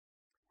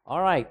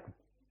All right.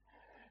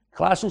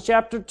 Colossians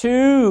chapter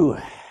 2.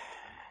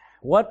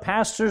 What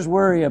pastors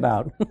worry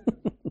about.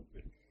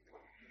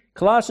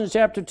 Colossians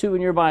chapter 2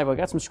 in your Bible. I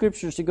got some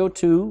scriptures to go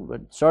to,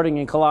 but starting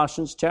in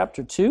Colossians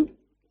chapter 2.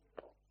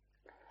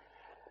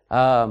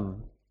 Paul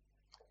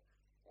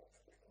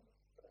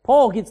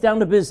gets down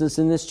to business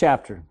in this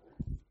chapter.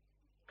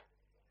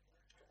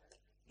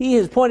 He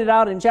has pointed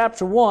out in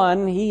chapter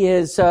 1, he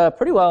has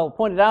pretty well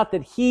pointed out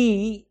that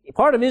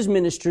part of his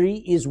ministry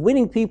is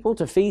winning people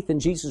to faith in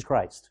Jesus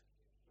Christ.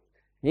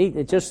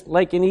 Just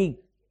like any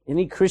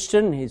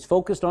Christian, he's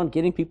focused on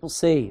getting people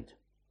saved.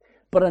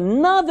 But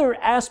another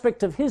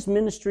aspect of his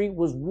ministry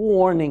was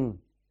warning.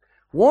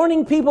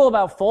 Warning people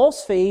about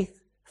false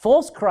faith,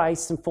 false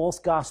Christs, and false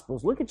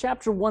gospels. Look at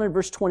chapter 1 and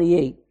verse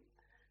 28.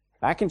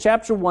 Back in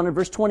chapter 1 and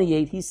verse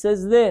 28, he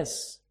says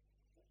this,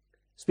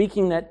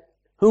 speaking that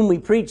whom we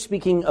preach,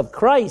 speaking of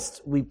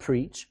Christ we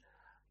preach.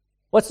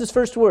 What's his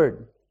first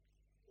word?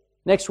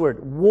 Next word,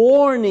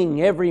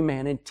 warning every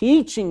man and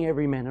teaching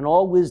every man in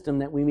all wisdom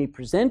that we may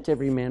present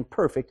every man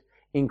perfect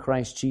in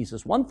Christ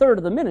Jesus. 1/3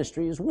 of the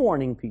ministry is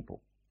warning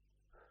people.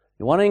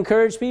 You want to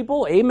encourage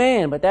people?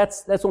 Amen. But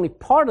that's only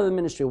part of the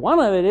ministry. One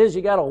of it is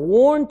you got to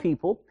warn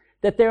people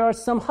that there are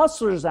some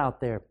hustlers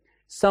out there,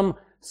 some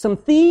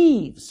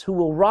thieves who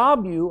will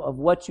rob you of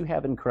what you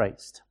have in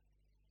Christ.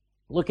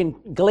 Look in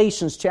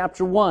Galatians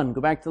chapter 1. Go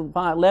back to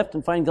the left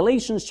and find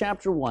Galatians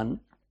chapter 1,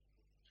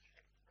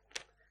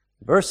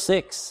 verse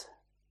 6.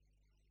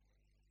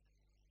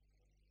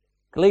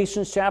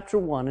 Galatians chapter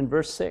 1 and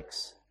verse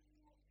 6.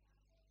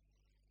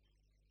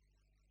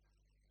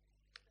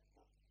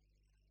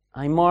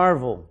 I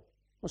marvel.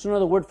 What's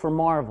another word for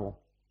marvel?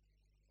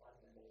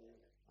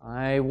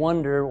 I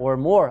wonder, or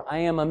more, I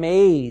am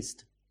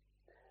amazed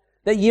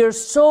that ye are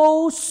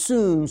so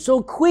soon,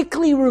 so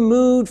quickly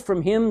removed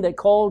from him that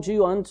called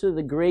you unto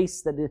the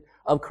grace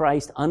of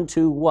Christ,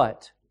 unto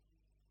what?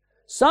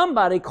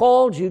 Somebody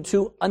called you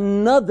to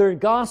another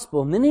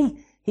gospel. And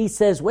then he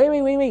says,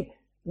 wait,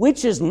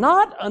 which is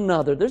not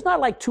another. There's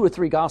not like 2 or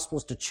 3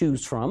 gospels to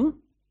choose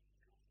from,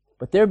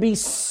 but there be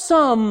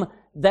some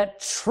that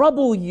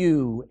trouble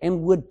you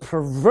and would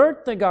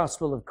pervert the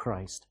gospel of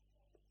Christ.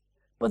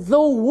 But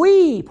though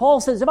Paul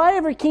says, if I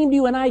ever came to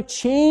you and I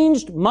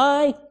changed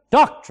my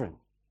doctrine,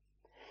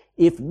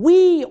 if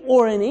we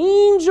or an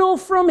angel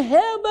from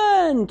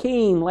heaven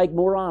came like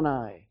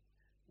Moroni,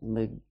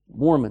 the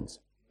Mormons,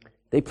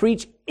 they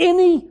preach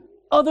any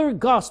other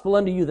gospel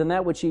unto you than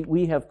that which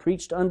we have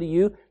preached unto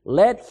you,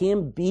 let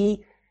him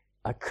be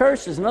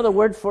accursed is another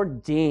word for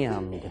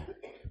damned.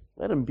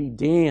 Let him be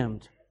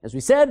damned. As we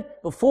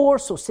said before,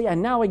 so say I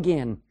now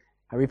again.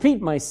 I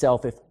repeat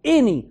myself, if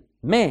any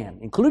man,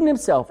 including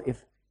himself,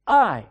 if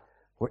I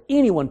or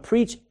anyone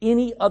preach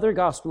any other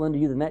gospel unto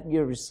you than that you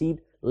have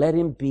received, let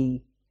him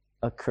be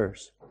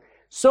accursed.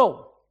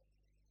 So,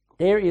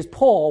 there is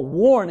Paul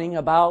warning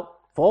about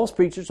false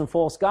preachers and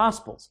false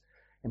gospels.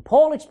 And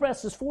Paul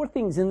expresses 4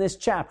 things in this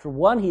chapter.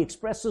 1, he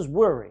expresses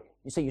worry.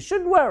 You say, you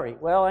shouldn't worry.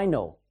 Well, I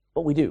know,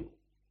 but we do.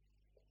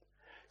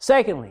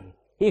 Secondly,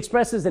 he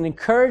expresses an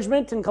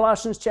encouragement in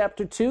Colossians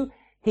chapter 2.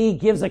 He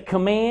gives a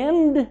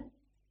command,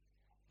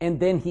 and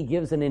then he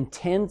gives an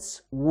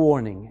intense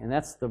warning. And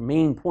that's the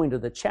main point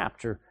of the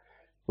chapter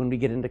when we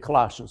get into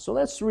Colossians. So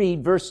let's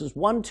read verses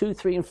 1, 2,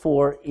 3, and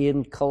 4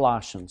 in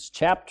Colossians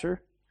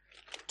chapter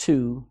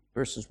 2,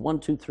 verses 1,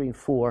 2, 3, and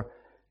 4.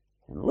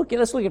 And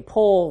let's look at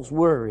Paul's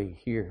worry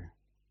here.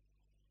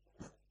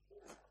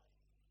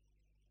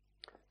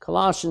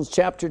 Colossians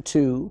chapter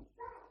 2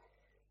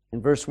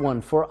 and verse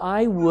 1. For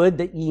I would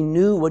that ye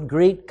knew what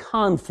great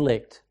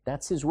conflict,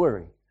 that's his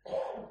worry,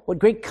 what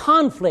great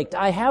conflict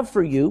I have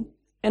for you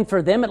and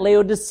for them at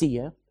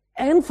Laodicea,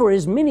 and for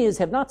as many as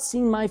have not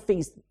seen my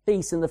face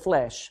in the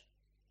flesh,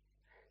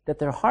 that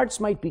their hearts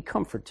might be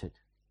comforted,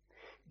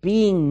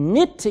 being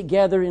knit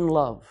together in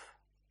love,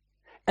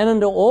 and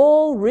unto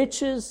all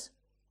riches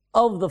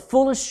of the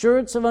full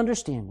assurance of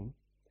understanding,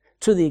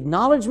 to the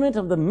acknowledgement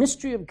of the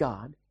mystery of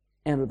God,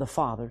 and of the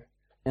Father,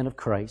 and of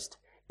Christ,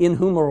 in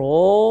whom are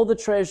all the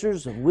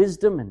treasures of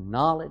wisdom and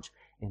knowledge.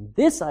 And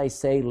this I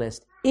say,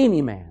 lest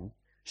any man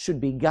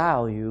should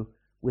beguile you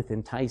with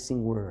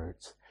enticing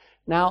words.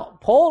 Now,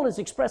 Paul is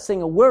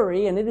expressing a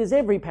worry, and it is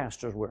every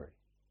pastor's worry.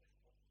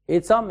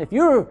 It's something, if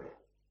you're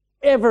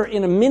ever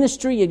in a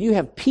ministry and you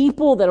have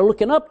people that are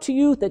looking up to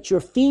you, that you're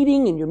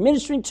feeding and you're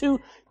ministering to,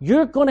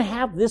 you're going to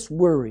have this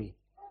worry.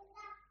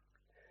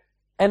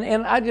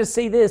 And I just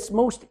say this,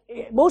 most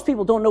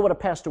people don't know what a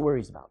pastor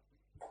worries about.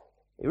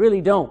 They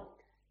really don't.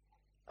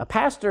 A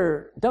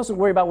pastor doesn't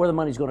worry about where the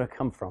money's going to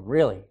come from,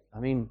 really. I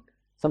mean,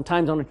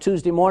 sometimes on a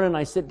Tuesday morning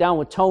I sit down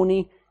with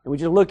Tony and we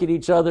just look at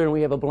each other and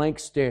we have a blank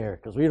stare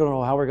because we don't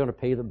know how we're going to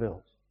pay the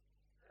bills.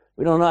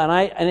 We don't know.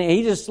 And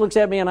he just looks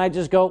at me and I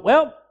just go,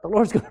 well, the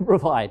Lord's going to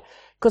provide.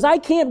 Because I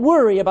can't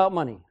worry about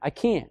money. I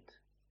can't.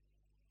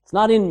 It's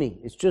not in me.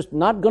 It's just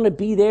not going to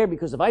be there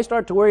because if I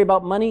start to worry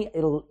about money,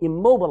 it'll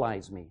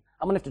immobilize me.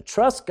 I'm going to have to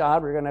trust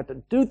God. We're going to have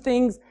to do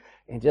things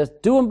and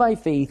just do them by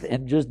faith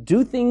and just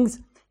do things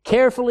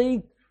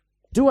carefully,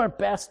 do our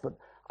best. But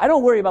I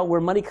don't worry about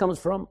where money comes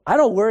from. I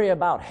don't worry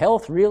about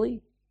health,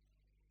 really.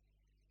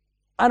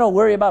 I don't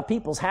worry about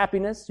people's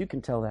happiness. You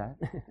can tell that.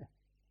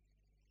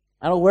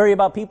 I don't worry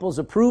about people's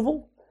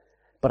approval.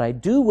 But I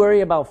do worry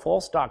about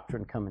false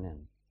doctrine coming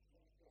in.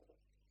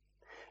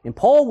 And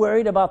Paul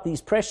worried about these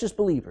precious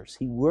believers.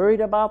 He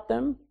worried about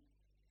them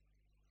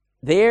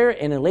there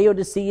and in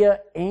Laodicea,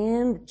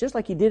 and just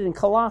like he did in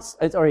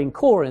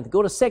Corinth.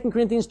 Go to 2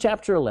 Corinthians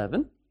chapter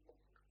 11.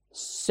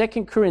 2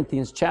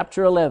 Corinthians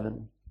chapter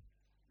 11.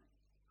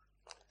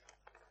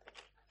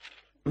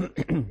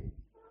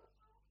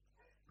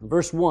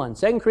 Verse 1.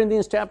 2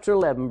 Corinthians chapter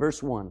 11,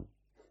 verse 1.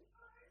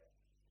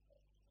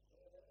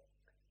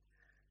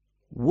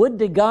 Would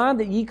to God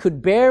that ye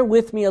could bear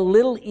with me a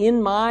little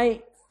in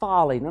my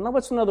folly. Now,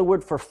 what's another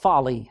word for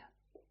folly?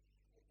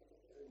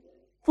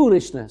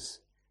 Foolishness.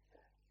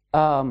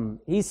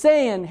 He's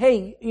saying,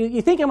 hey,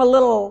 you think I'm a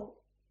little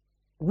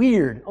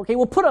weird. Okay,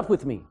 well, put up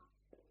with me.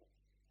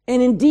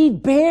 And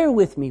indeed, bear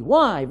with me.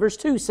 Why? Verse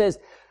 2 says,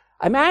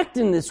 I'm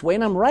acting this way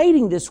and I'm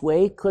writing this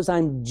way because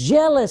I'm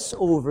jealous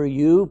over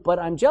you, but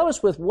I'm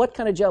jealous with what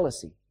kind of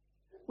jealousy?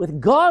 With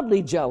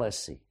godly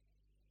jealousy.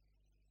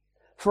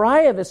 For I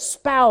have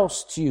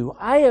espoused you,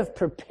 I have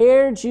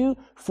prepared you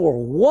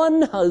for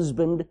one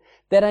husband,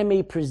 that I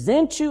may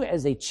present you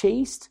as a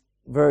chaste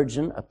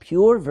virgin, a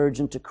pure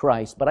virgin to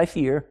Christ. But I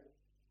fear,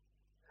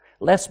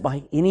 lest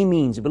by any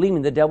means, believe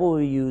me, the devil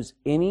will use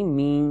any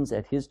means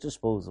at his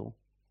disposal.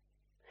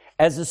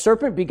 As the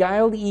serpent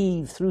beguiled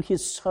Eve through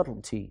his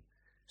subtlety,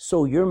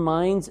 so your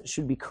minds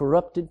should be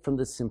corrupted from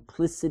the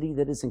simplicity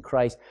that is in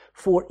Christ.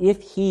 For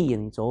if he,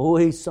 and it's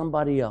always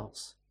somebody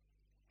else,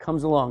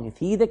 comes along, if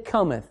he that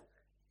cometh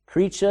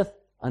preacheth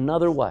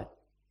another what?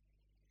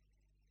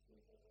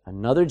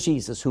 Another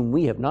Jesus whom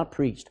we have not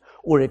preached.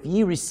 Or if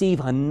ye receive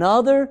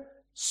another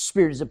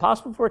spirit. Is it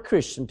possible for a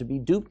Christian to be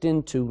duped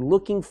into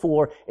looking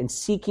for and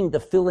seeking the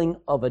filling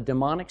of a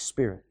demonic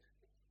spirit?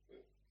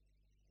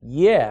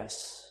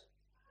 Yes.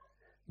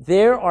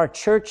 There are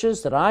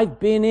churches that I've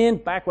been in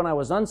back when I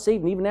was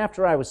unsaved and even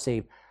after I was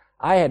saved.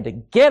 I had to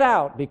get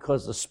out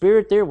because the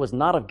spirit there was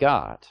not of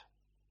God.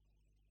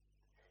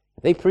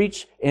 They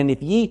preach, and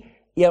if ye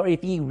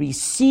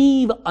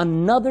receive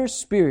another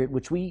spirit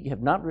which ye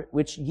have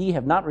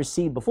not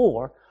received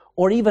before,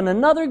 or even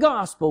another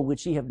gospel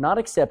which ye have not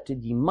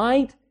accepted, ye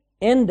might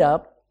end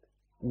up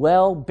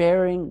well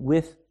bearing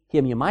with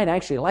him. You might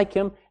actually like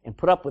him and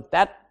put up with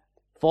that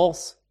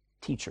false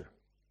teacher.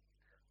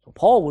 So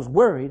Paul was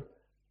worried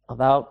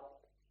about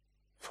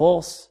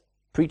false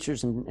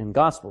preachers and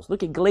gospels.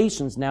 Look at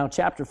Galatians now,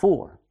 chapter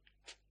 4.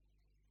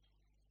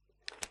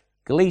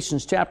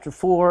 Galatians chapter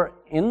 4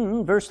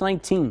 in verse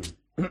 19.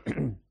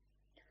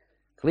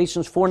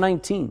 Galatians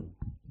 4:19.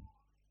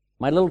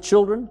 My little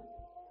children.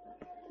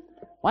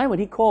 Why would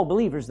he call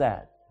believers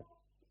that?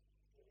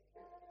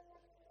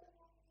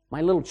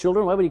 My little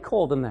children, why would he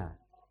call them that?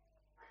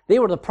 They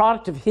were the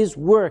product of his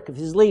work, of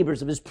his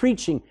labors, of his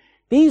preaching.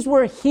 These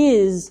were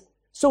his,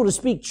 so to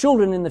speak,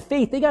 children in the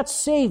faith. They got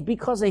saved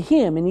because of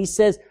him. And he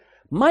says,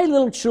 my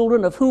little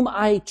children, of whom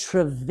I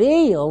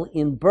travail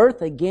in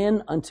birth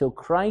again until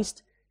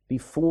Christ be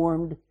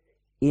formed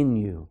in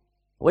you.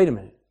 Wait a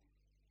minute.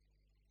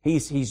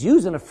 He's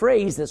using a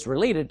phrase that's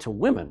related to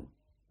women.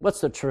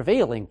 What's the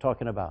travailing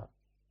talking about?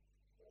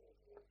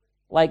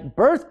 Like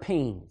birth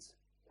pains.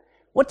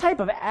 What type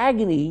of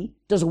agony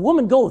does a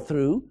woman go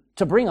through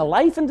to bring a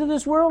life into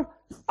this world?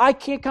 I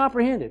can't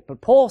comprehend it.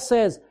 But Paul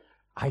says,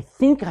 I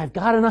think I've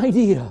got an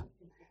idea.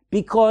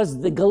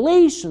 Because the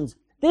Galatians,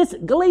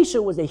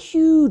 Galatia was a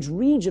huge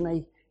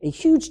region, a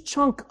huge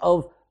chunk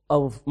of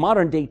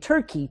modern day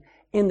Turkey,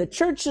 and the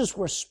churches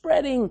were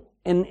spreading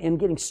and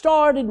getting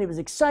started, and it was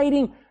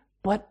exciting.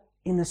 But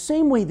in the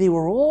same way, they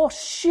were all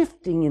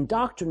shifting in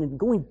doctrine and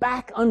going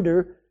back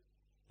under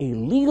a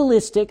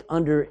legalistic,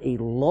 under a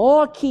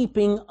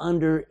law-keeping,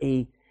 under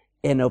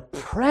an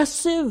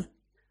oppressive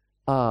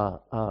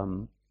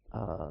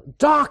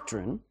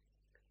doctrine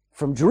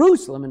from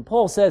Jerusalem. And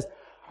Paul says,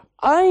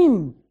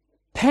 I'm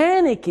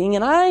panicking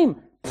and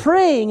I'm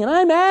praying and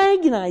I'm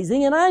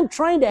agonizing and I'm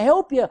trying to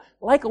help you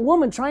like a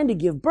woman trying to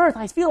give birth.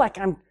 I feel like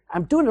I'm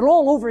doing it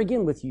all over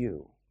again with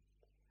you.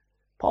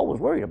 Paul was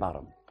worried about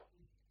them.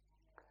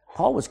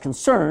 Paul was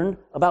concerned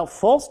about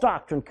false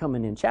doctrine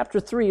coming in.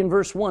 Chapter 3 and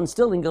verse 1,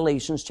 still in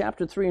Galatians,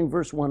 chapter 3 and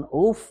verse 1,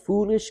 O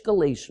foolish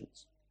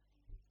Galatians.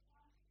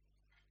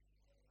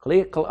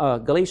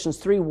 Galatians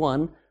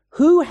 3:1,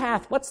 who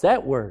hath, what's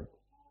that word?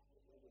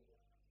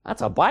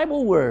 That's a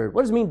Bible word.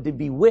 What does it mean to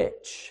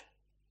bewitch?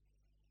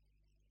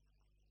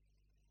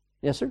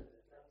 Yes, sir?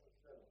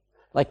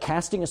 Like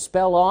casting a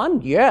spell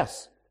on?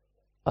 Yes.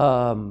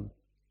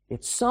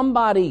 It's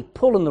somebody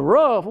pulling the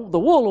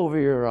wool over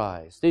your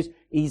eyes.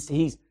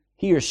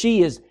 He or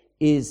she is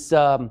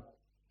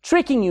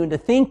tricking you to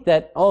think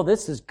that, oh,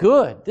 this is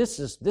good. This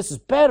is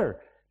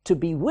better. To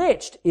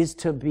bewitched is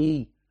to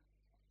be,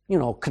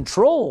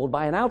 controlled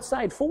by an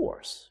outside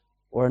force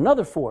or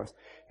another force.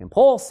 And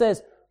Paul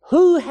says,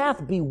 who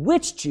hath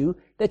bewitched you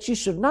that you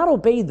should not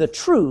obey the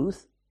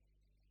truth,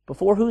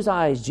 before whose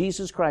eyes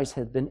Jesus Christ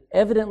had been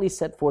evidently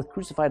set forth,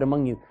 crucified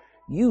among you.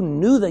 You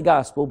knew the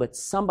gospel, but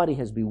somebody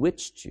has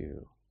bewitched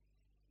you.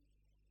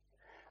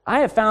 I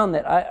have found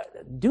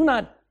that, do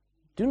not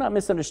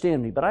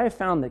misunderstand me, but I have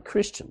found that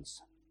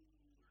Christians,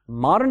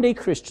 modern day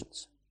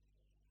Christians,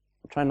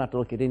 I'm trying not to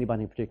look at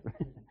anybody in particular,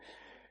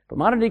 but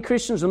modern day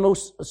Christians are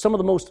some of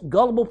the most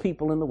gullible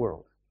people in the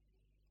world.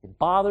 It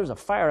bothers a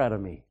fire out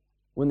of me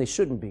when they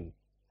shouldn't be.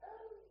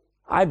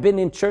 I've been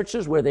in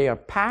churches where they are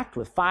packed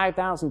with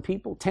 5,000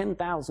 people,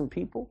 10,000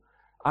 people.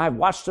 I've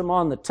watched them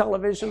on the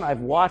television. I've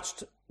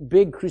watched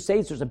big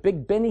crusades. There's a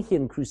big Benny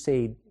Hinn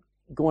crusade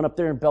going up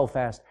there in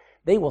Belfast.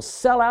 They will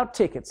sell out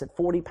tickets at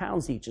 40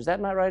 pounds each. Is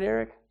that not right,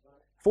 Eric?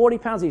 40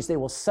 pounds each. They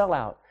will sell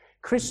out.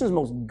 Christians, the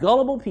most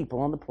gullible people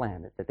on the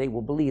planet, that they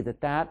will believe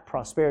that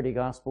prosperity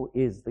gospel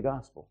is the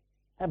gospel.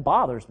 That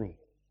bothers me.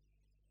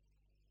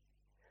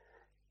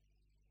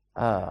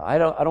 I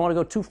don't want to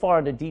go too far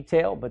into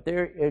detail, but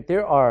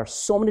there are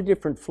so many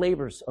different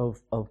flavors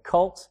of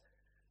cults.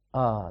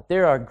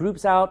 There are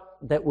groups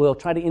out that will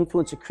try to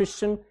influence a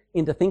Christian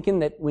into thinking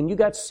that when you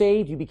got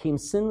saved, you became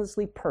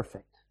sinlessly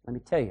perfect. Let me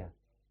tell you,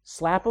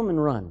 slap them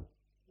and run.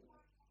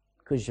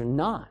 Because you're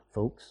not,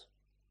 folks.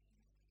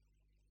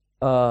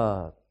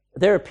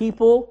 There are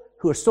people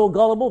who are so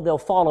gullible, they'll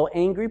follow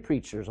angry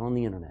preachers on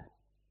the internet.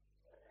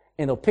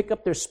 And they'll pick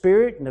up their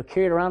spirit and they'll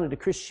carry it around into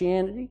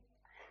Christianity.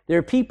 There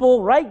are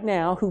people right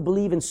now who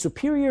believe in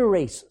superior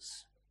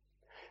races.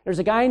 There's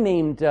a guy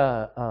named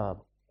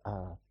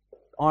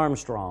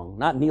Armstrong,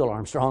 not Neil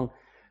Armstrong,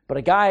 but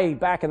a guy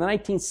back in the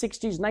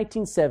 1960s,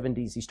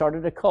 1970s, he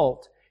started a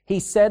cult. He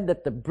said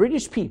that the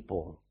British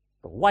people,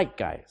 the white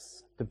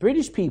guys, the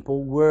British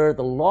people were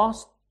the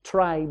lost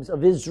tribes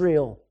of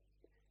Israel,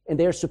 and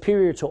they're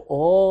superior to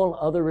all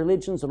other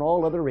religions and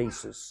all other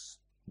races.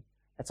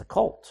 That's a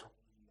cult.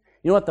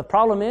 You know what the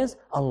problem is?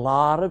 A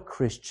lot of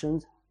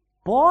Christians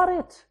bought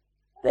it.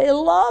 They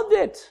loved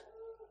it.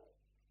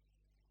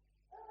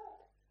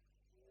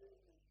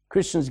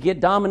 Christians get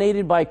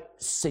dominated by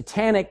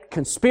satanic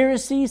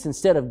conspiracies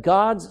instead of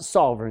God's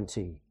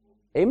sovereignty.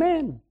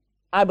 Amen.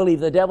 I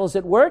believe the devil's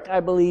at work. I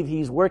believe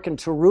he's working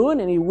to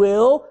ruin, and he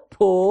will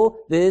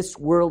pull this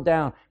world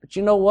down. But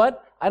you know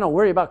what? I don't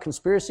worry about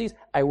conspiracies.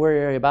 I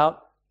worry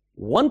about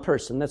one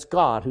person, that's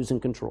God, who's in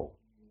control.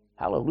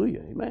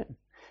 Hallelujah. Amen.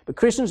 But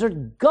Christians are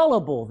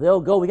gullible.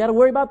 They'll go, we got to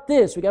worry about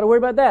this, we got to worry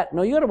about that.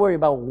 No, you got to worry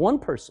about one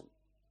person.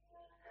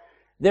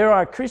 There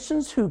are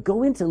Christians who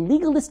go into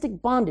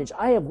legalistic bondage.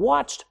 I have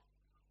watched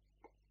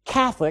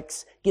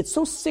Catholics get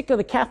so sick of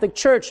the Catholic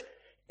Church,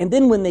 and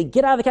then when they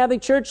get out of the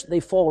Catholic Church, they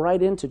fall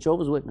right into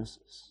Jehovah's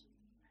Witnesses.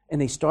 And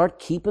they start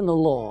keeping the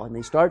law, and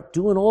they start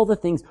doing all the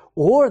things,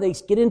 or they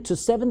get into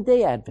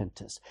Seventh-day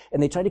Adventists,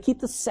 and they try to keep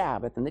the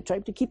Sabbath, and they try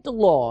to keep the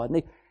law,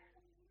 and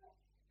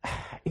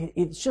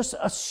it's just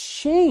a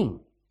shame.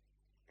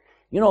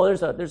 You know,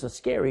 there's a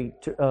scary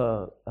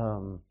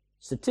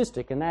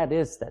statistic, and that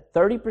is that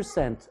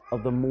 30%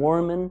 of the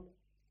Mormon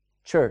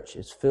church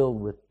is filled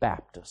with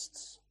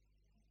Baptists,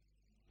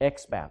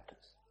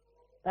 ex-Baptists.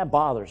 That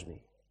bothers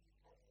me.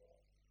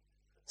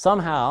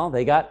 Somehow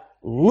they got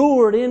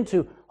lured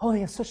into, oh, they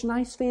have such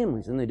nice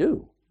families, and they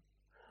do.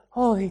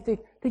 Oh,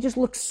 they just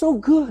look so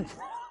good.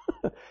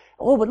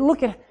 Oh, but look,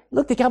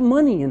 they got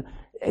money, and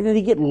then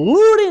they get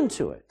lured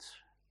into it.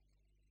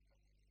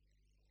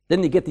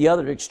 Then they get the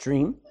other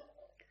extreme,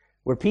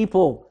 where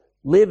people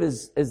live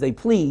as they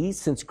please.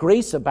 Since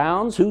grace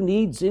abounds, who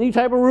needs any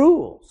type of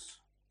rules?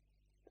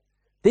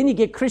 Then you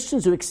get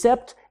Christians who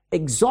accept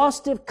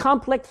exhaustive,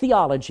 complex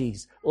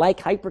theologies like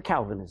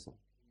hyper-Calvinism.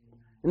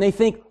 And they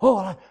think,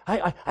 oh,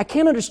 I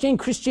can't understand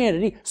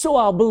Christianity, so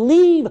I'll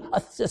believe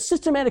a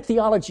systematic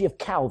theology of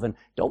Calvin.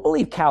 Don't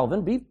believe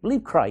Calvin,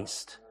 believe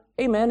Christ.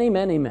 Amen,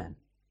 amen, amen.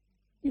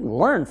 You can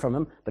learn from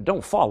him, but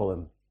don't follow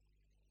him.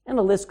 And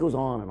the list goes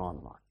on and on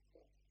and on.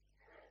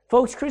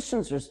 Folks,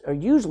 Christians are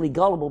usually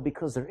gullible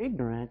because they're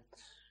ignorant.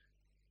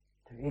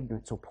 They're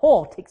ignorant. So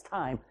Paul takes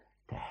time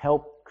to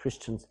help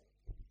Christians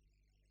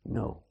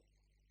know.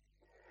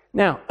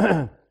 Now,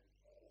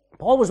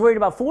 Paul was worried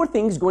about 4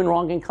 things going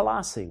wrong in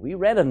Colossae. We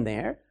read them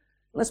there.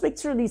 Let's make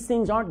sure these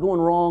things aren't going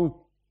wrong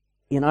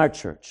in our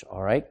church,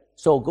 all right?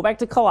 So go back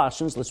to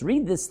Colossians. Let's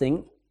read this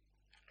thing.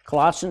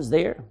 Colossians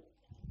there.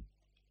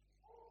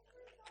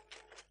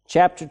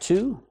 Chapter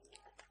 2.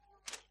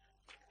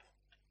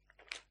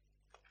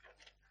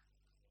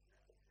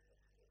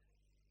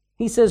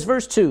 He says,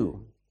 verse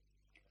 2,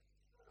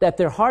 that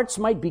their hearts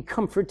might be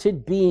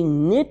comforted,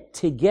 being knit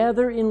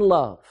together in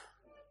love.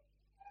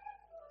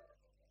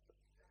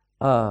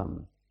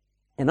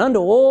 And unto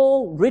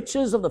all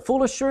riches of the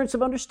full assurance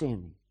of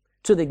understanding,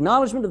 to the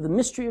acknowledgement of the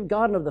mystery of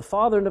God and of the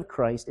Father and of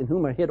Christ, in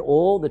whom are hid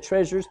all the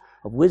treasures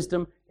of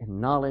wisdom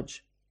and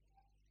knowledge,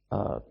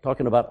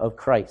 talking about of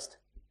Christ.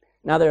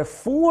 Now there are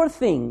 4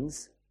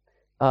 things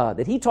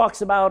that he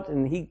talks about,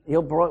 and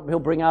he'll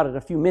bring out in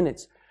a few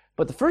minutes.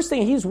 But the first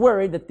thing, he's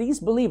worried that these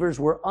believers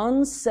were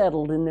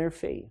unsettled in their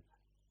faith.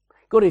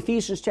 Go to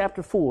Ephesians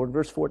chapter 4,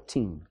 verse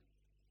 14.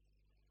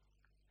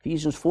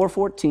 Ephesians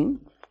 4:14.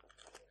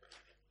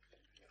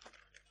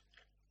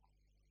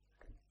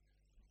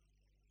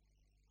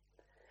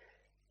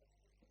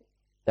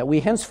 that we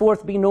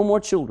henceforth be no more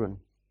children,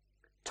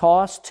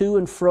 tossed to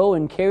and fro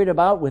and carried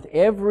about with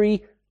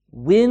every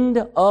wind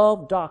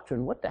of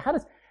doctrine.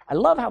 I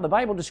love how the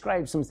Bible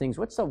describes some things.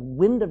 What's the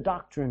wind of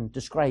doctrine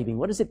describing?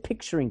 What is it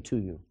picturing to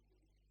you?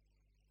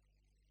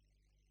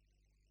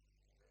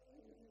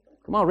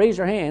 Come on, raise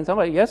your hand.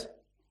 Somebody, yes?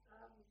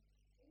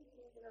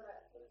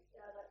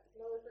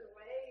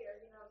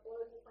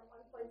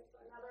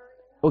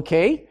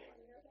 Okay.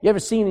 You ever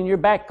seen in your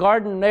back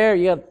garden there,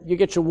 you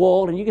get your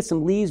wall and you get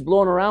some leaves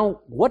blowing around.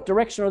 What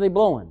direction are they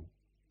blowing?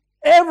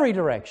 Every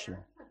direction.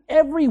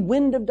 Every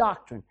wind of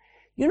doctrine.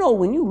 You know,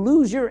 when you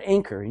lose your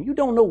anchor and you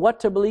don't know what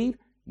to believe,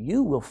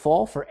 you will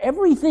fall for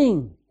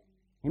everything.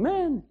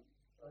 Amen.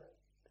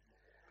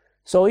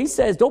 So he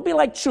says, don't be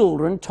like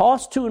children,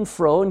 tossed to and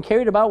fro and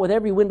carried about with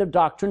every wind of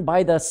doctrine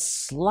by the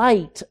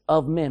sleight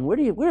of men. Where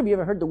have you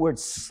ever heard the word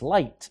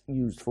sleight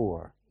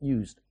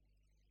used?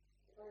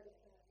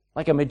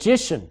 Like a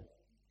magician.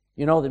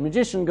 You know, the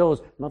magician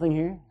goes, nothing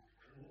here,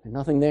 and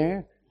nothing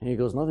there, and he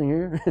goes, nothing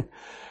here.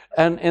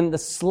 and the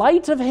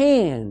sleight of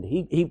hand,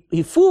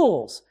 he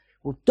fools.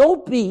 Well,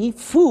 don't be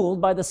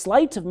fooled by the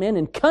sleight of men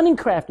and cunning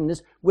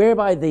craftiness,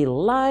 whereby they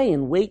lie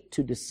in wait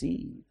to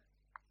deceive.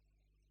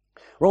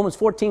 Romans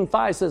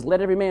 14:5 says,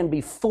 let every man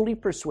be fully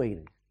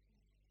persuaded.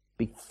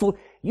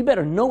 You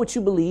better know what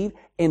you believe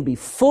and be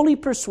fully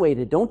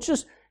persuaded. Don't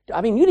just,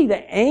 you need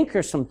to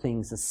anchor some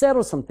things and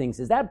settle some things.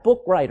 Is that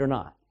book right or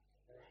not?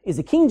 Is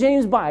the King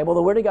James Bible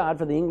the Word of God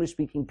for the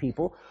English-speaking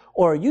people?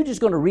 Or are you just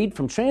going to read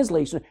from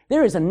translation?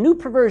 There is a new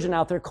perversion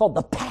out there called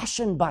the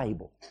Passion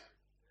Bible.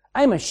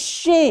 I'm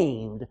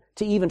ashamed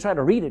to even try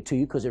to read it to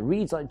you because it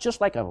reads just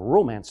like a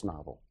romance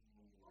novel.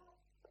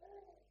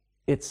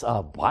 It's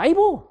a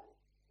Bible?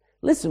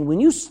 Listen, when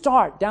you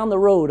start down the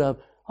road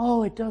of,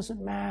 it doesn't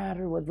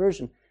matter what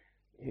version,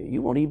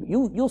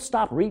 you'll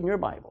stop reading your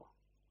Bible.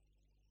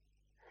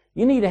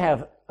 You need to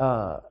have,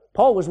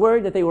 Paul was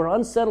worried that they were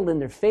unsettled in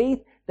their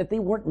faith, that they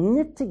weren't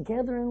knit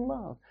together in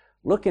love.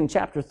 Look in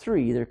chapter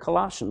 3, there,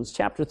 Colossians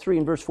chapter 3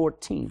 and verse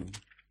 14.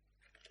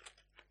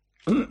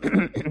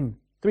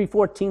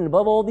 3:14,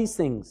 above all these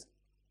things,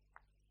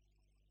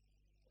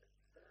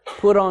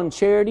 put on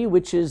charity,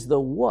 which is the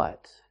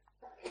what?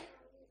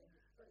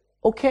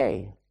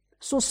 Okay,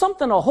 so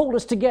something will hold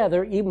us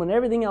together even when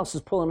everything else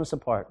is pulling us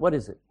apart. What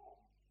is it?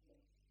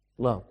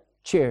 Love,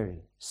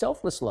 charity,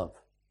 selfless love.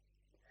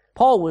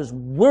 Paul was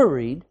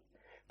worried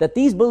that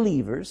these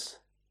believers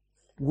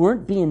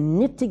weren't being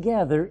knit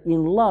together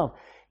in love.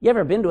 You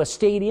ever been to a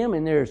stadium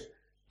and there's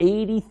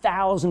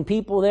 80,000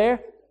 people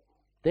there?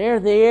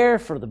 They're there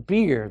for the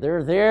beer.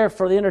 They're there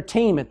for the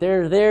entertainment.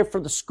 They're there for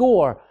the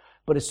score.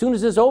 But as soon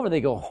as it's over, they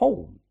go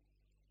home.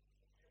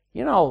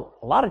 You know,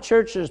 a lot of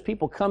churches,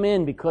 people come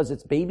in because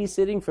it's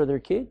babysitting for their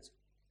kids.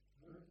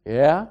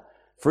 Yeah,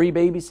 free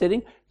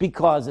babysitting.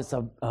 Because it's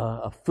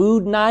a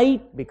food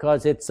night.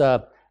 Because it's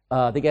they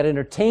got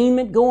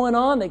entertainment going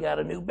on. They got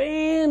a new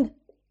band.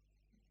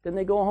 Then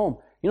they go home.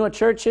 You know what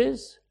church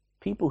is?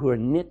 People who are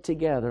knit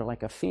together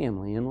like a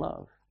family in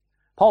love.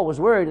 Paul was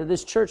worried that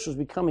this church was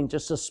becoming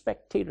just a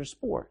spectator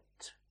sport.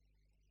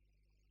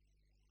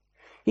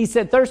 He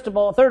said, third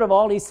of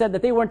all, he said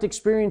that they weren't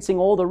experiencing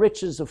all the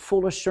riches of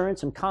full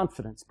assurance and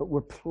confidence, but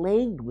were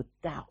plagued with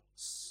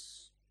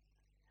doubts.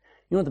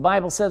 You know what the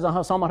Bible says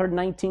on Psalm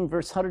 119,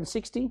 verse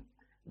 160?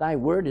 Thy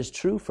word is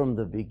true from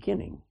the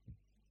beginning.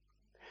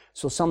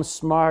 So some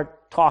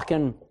smart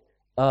talking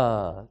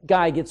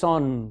guy gets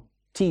on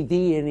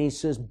TV and he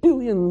says,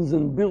 billions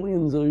and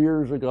billions of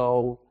years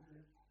ago,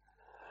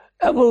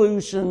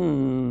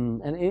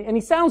 evolution, and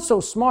he sounds so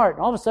smart,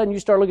 and all of a sudden you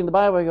start looking at the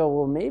Bible and go,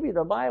 well, maybe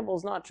the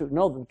Bible's not true.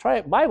 No,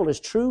 the Bible is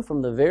true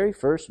from the very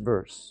first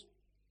verse.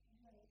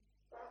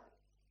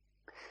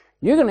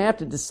 You're going to have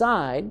to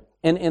decide,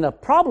 and a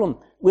problem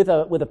with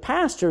a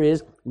pastor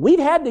is, we've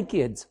had the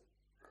kids,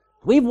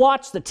 we've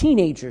watched the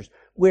teenagers,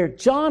 where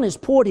John has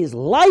poured his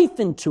life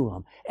into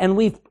them,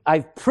 and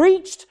I've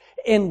preached,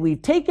 and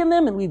we've taken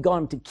them, and we've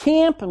gone to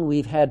camp, and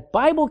we've had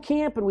Bible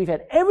camp, and we've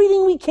had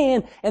everything we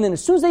can, and then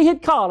as soon as they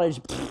hit college,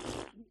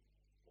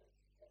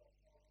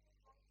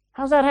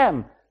 how's that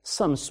happen?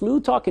 Some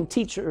smooth-talking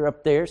teacher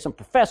up there, some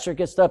professor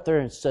gets up there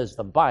and says,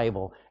 the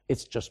Bible,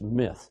 it's just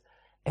myth.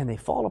 And they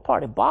fall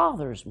apart. It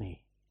bothers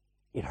me.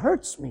 It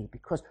hurts me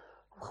because,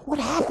 what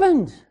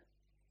happened?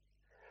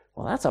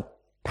 Well, that's a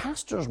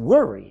pastor's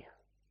worry.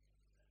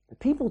 The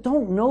people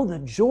don't know the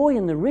joy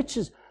and the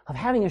riches of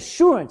having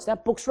assurance.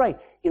 That book's right.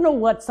 You know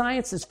what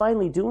science is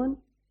finally doing?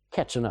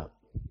 Catching up.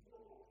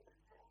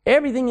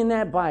 Everything in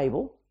that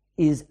Bible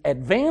is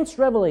advanced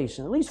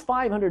revelation, at least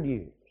 500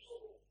 years.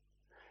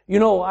 You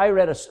know, I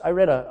read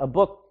a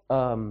book.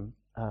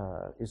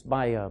 It's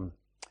by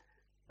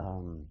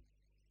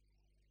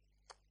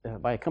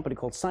a company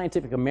called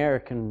Scientific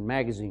American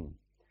magazine,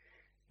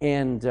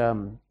 and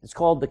it's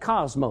called The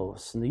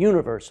Cosmos and the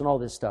Universe and all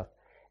this stuff.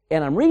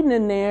 And I'm reading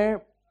in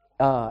there.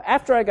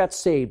 After I got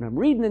saved, I'm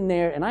reading in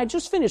there, and I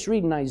just finished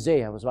reading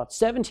Isaiah. I was about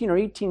 17 or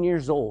 18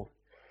 years old,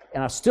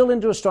 and I was still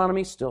into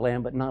astronomy, still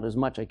am, but not as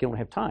much. I don't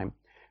have time.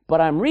 But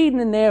I'm reading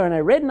in there, and I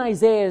read in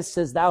Isaiah, it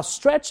says, thou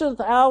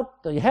stretchest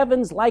out the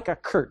heavens like a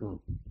curtain.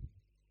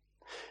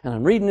 And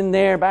I'm reading in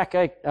there back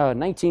at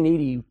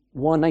 1981,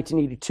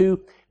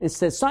 1982, it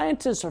says,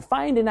 scientists are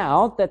finding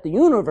out that the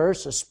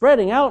universe is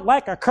spreading out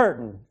like a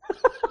curtain.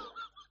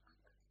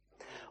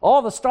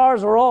 All the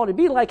stars are it'd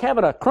be like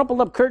having a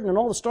crumpled up curtain and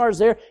all the stars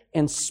there,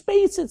 and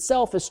space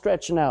itself is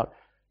stretching out.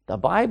 The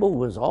Bible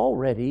was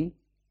already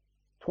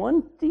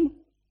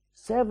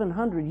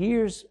 2,700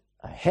 years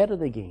ahead of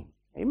the game.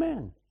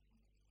 Amen.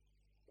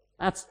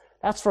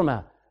 That's from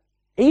a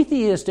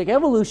atheistic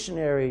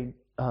evolutionary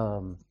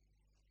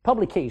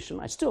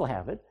publication. I still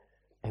have it.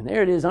 And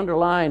there it is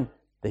underlined.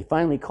 They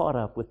finally caught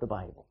up with the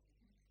Bible.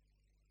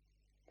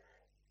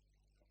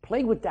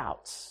 Plagued with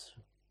doubts.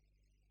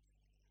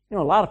 You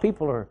know, a lot of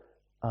people are,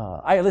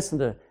 I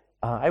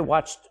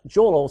watched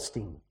Joel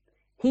Osteen.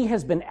 He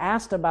has been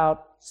asked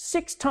about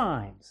 6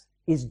 times,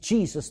 is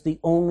Jesus the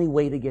only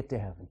way to get to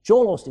heaven?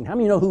 Joel Osteen, how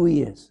many know who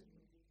he is?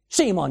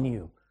 Shame on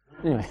you.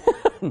 Anyway,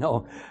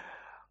 no.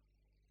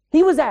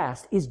 He was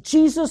asked, is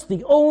Jesus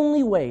the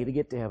only way to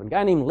get to heaven? A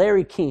guy named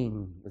Larry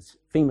King was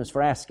famous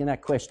for asking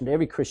that question to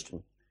every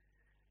Christian.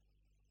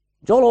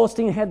 Joel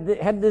Osteen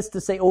had this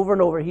to say over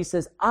and over. He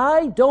says,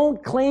 I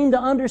don't claim to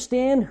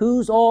understand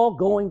who's all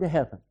going to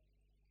heaven.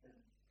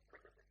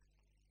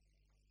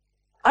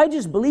 I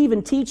just believe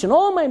and teach in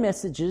all my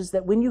messages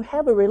that when you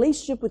have a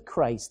relationship with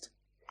Christ,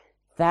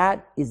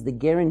 that is the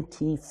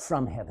guarantee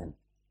from heaven.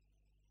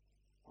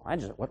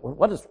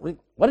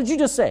 What did you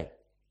just say?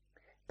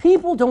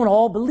 People don't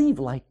all believe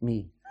like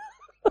me.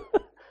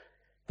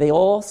 They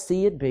all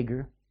see it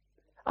bigger.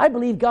 I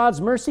believe God's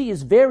mercy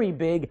is very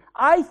big.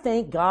 I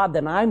thank God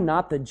that I'm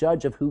not the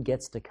judge of who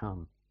gets to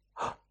come.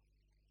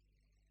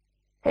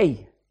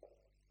 Hey,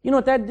 you know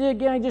what that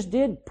guy just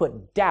did?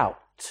 Put doubt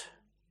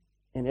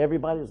in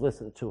everybody who's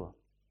listening to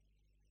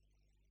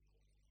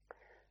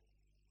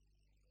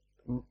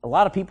him. A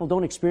lot of people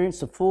don't experience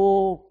the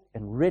full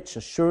and rich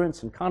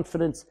assurance and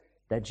confidence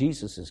that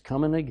Jesus is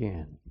coming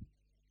again.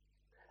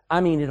 I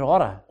mean, it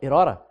ought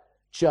to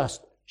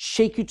just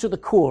shake you to the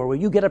core where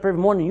you get up every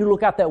morning and you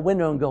look out that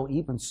window and go,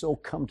 even so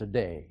come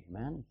today,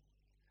 man.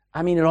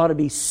 I mean, it ought to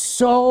be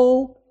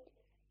so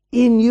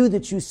in you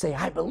that you say,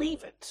 I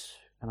believe it,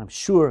 and I'm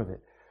sure of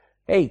it.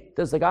 Hey,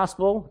 does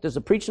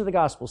the preaching of the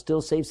gospel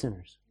still save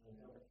sinners?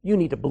 You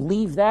need to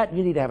believe that.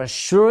 You need to have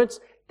assurance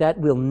that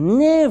we'll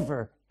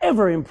never,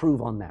 ever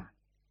improve on that.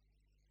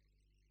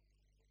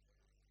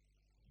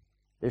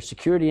 There's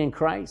security in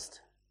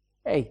Christ.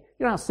 Hey,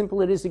 you know how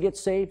simple it is to get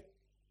saved?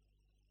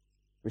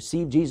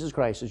 Receive Jesus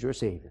Christ as your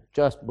Savior.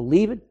 Just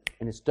believe it,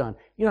 and it's done.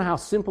 You know how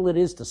simple it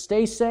is to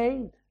stay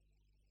saved?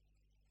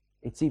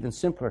 It's even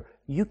simpler.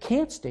 You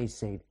can't stay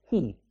saved.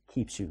 He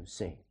keeps you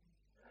saved.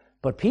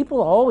 But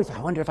people always,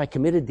 I wonder if I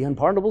committed the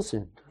unpardonable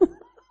sin.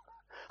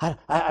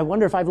 I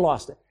wonder if I've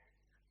lost it.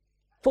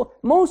 For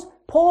most,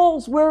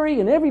 Paul's worry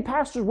and every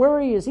pastor's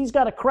worry is he's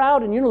got a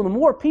crowd, and you know, the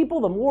more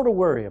people, the more to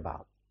worry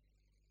about.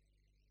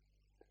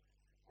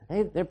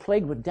 They're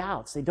plagued with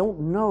doubts. They don't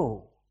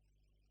know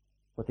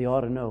what they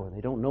ought to know. They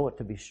don't know it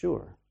to be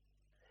sure.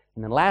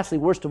 And then lastly,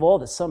 worst of all,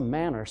 that some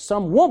man or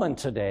some woman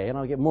today, and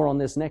I'll get more on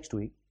this next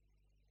week,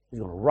 is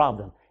going to rob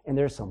them. And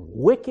there's some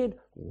wicked,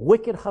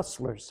 wicked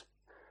hustlers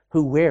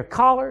who wear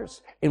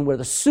collars and wear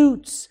the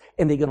suits,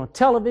 and they get on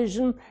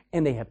television,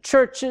 and they have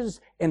churches,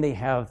 and they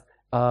have,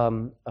 I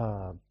would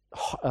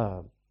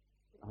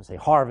say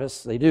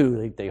harvests. They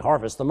do. They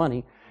harvest the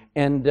money.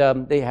 And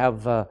they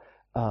have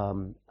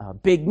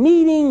big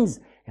meetings,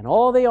 and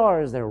all they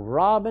are is they're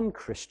robbing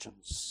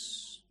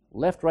Christians,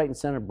 left, right, and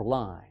center,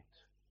 blind.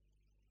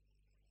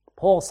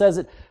 Paul says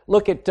it.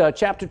 Look at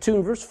chapter 2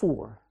 and verse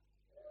 4.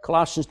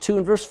 Colossians 2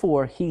 and verse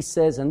 4, he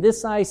says, and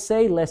this I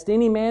say, lest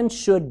any man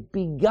should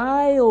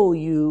beguile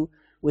you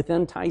with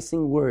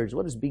enticing words.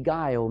 What does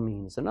beguile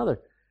mean?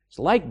 It's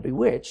like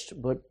bewitched,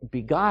 but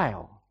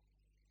beguile.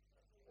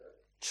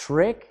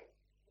 Trick,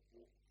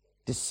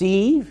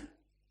 deceive.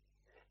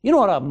 You know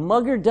what a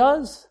mugger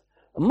does?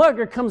 A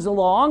mugger comes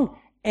along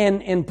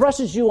and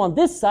brushes you on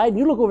this side, and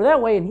you look over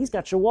that way, and he's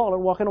got your wallet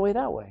walking away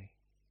that way.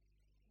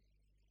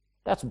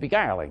 That's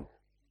beguiling.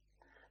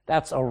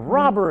 That's a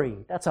robbery.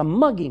 That's a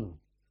mugging.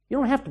 You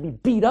don't have to be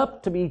beat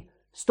up to be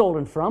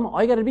stolen from.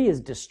 All you got to be is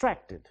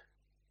distracted.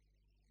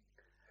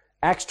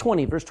 Acts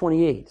 20, verse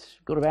 28.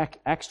 Go to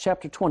Acts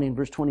chapter 20 and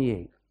verse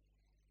 28.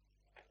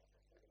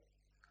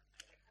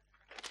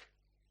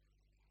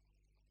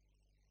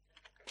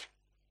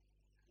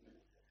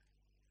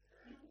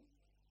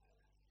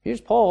 Here's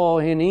Paul,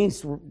 and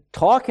he's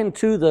talking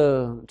to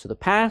the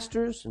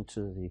pastors and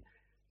to the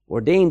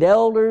ordained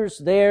elders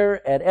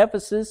there at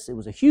Ephesus. It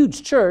was a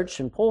huge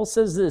church, and Paul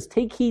says this,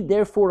 take heed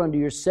therefore unto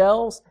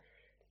yourselves.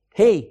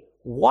 Hey,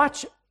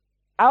 watch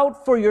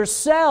out for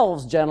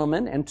yourselves,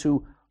 gentlemen, and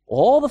to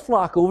all the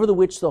flock over the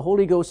which the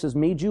Holy Ghost has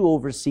made you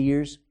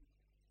overseers,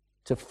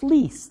 to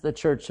fleece the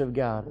church of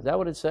God. Is that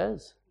what it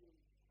says?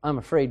 I'm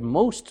afraid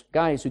most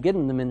guys who get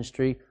in the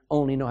ministry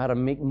only know how to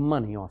make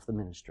money off the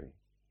ministry.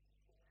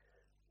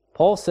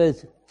 Paul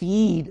says,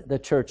 feed the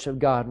church of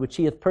God, which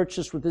he hath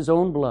purchased with his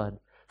own blood.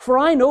 For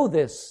I know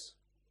this,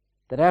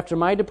 that after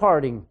my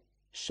departing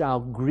shall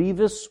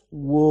grievous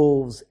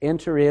wolves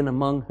enter in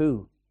among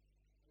who?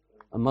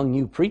 Among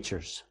you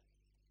preachers,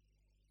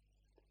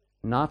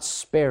 not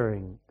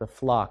sparing the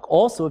flock.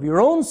 Also of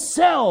your own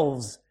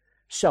selves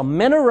shall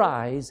men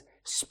arise,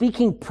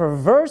 speaking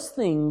perverse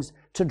things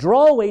to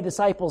draw away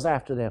disciples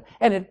after them.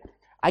 And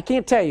I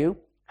can't tell you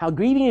how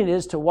grieving it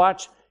is to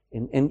watch,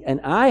 and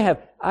I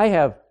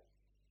have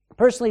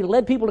personally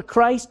led people to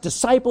Christ,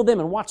 discipled them,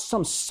 and watched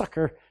some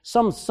snooker,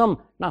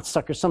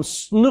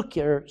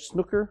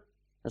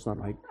 that's not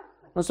right.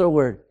 That's the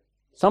word.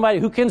 Somebody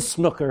who can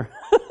snooker.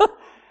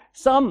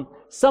 some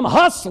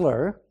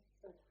hustler,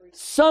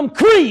 some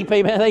creep,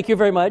 amen, thank you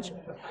very much.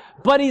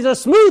 But he's a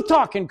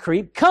smooth-talking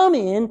creep, come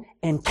in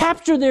and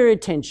capture their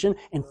attention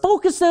and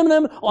focus them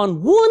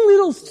on one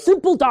little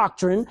simple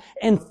doctrine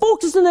and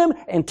focus on them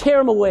and tear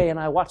them away, and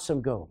I watch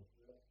them go.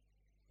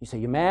 You say,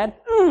 you mad?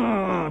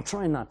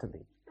 Try not to be.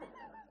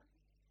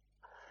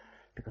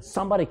 Because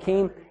somebody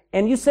came,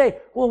 and you say,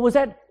 well,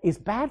 is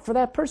bad for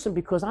that person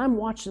because I'm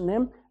watching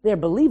them. They're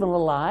believing a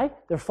lie.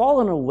 They're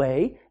falling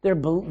away. They're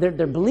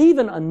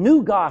believing a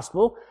new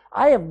gospel.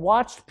 I have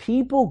watched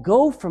people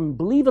go from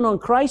believing on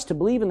Christ to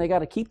believing they got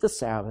to keep the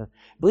Sabbath,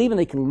 believing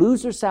they can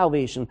lose their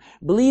salvation,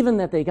 believing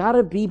that they got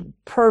to be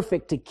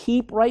perfect to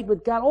keep right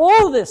with God,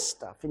 all this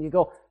stuff. And you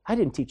go, I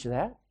didn't teach you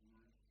that.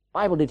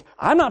 Bible did.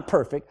 I'm not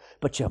perfect,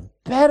 but you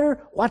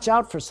better watch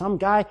out for some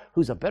guy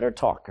who's a better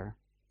talker,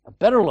 a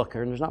better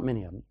looker, and there's not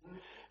many of them,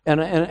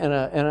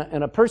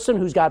 and a person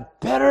who's got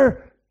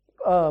better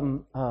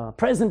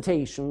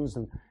presentations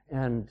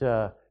and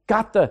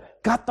got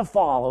the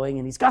following,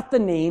 and he's got the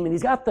name, and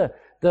he's got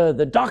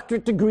the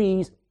doctorate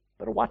degrees.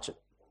 Better watch it.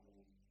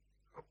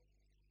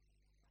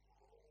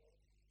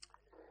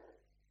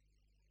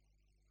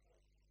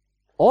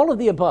 All of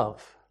the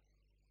above,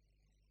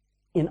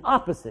 in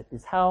opposite,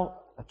 is how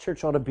a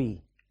church ought to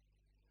be.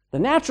 The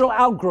natural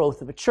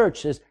outgrowth of a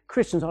church is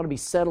Christians ought to be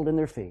settled in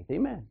their faith.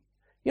 Amen.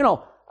 You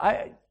know,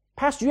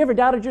 Pastor, you ever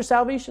doubted your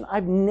salvation?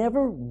 I've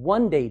never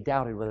one day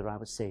doubted whether I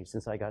was saved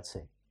since I got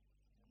saved.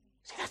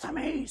 See, that's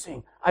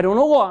amazing. I don't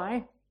know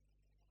why.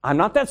 I'm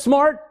not that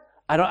smart.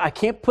 I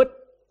can't put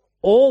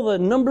all the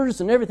numbers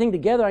and everything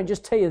together. I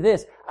just tell you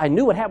this. I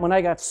knew what happened when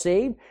I got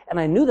saved, and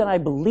I knew that I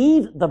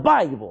believed the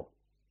Bible.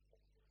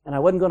 And I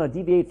wasn't going to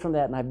deviate from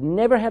that. And I've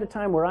never had a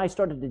time where I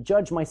started to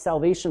judge my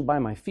salvation by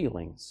my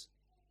feelings.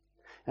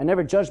 I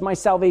never judged my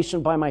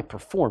salvation by my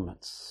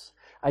performance.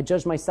 I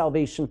judged my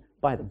salvation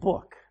by the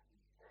book.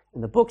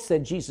 And the book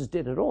said Jesus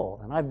did it all,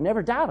 and I've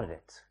never doubted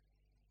it.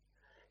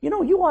 You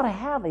know, you ought to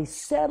have a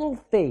settled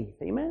faith,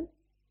 amen?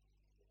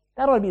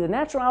 That ought to be the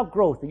natural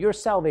outgrowth of your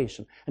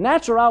salvation. A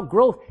natural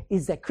outgrowth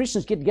is that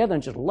Christians get together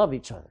and just love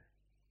each other.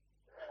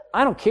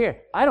 I don't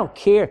care. I don't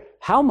care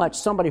how much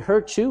somebody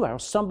hurt you or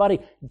somebody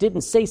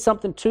didn't say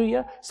something to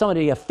you,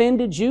 somebody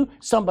offended you,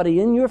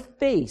 somebody in your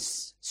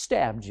face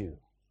stabbed you.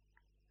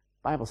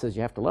 The Bible says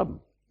you have to love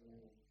them.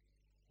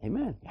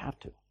 Amen. You have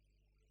to.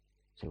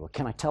 Say, well,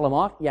 can I tell them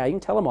off? Yeah, you can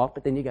tell them off,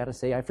 but then you got to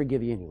say, I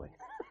forgive you anyway.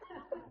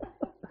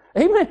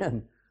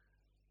 Amen.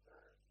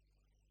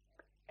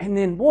 And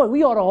then, boy,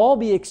 we ought to all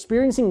be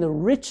experiencing the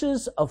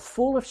riches of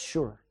full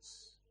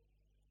assurance.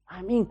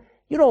 I mean,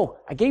 you know,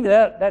 I gave you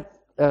that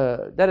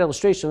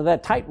illustration of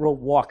that tightrope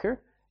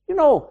walker. You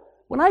know,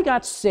 when I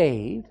got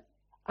saved,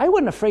 I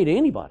wasn't afraid of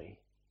anybody.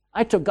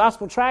 I took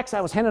gospel tracts.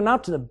 I was handing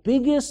out to the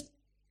biggest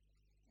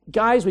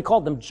guys. We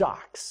called them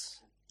jocks.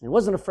 It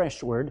wasn't a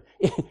fresh word.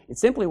 It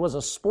simply was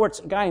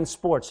a guy in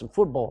sports and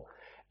football.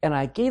 And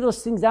I gave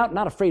those things out,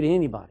 not afraid of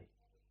anybody.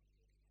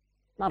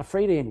 Not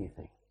afraid of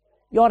anything.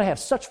 You ought to have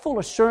such full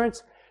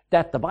assurance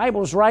that the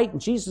Bible's right and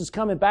Jesus is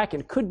coming back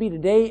and it could be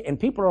today and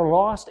people are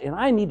lost and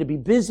I need to be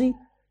busy.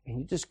 And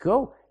you just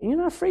go and you're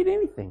not afraid of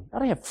anything. You ought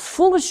to have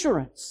full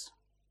assurance.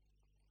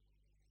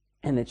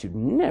 And that you'd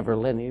never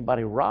let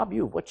anybody rob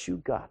you of what you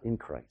got in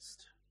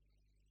Christ.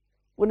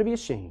 Wouldn't it be a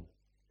shame?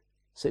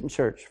 Sit in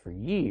church for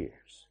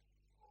years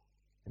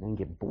and then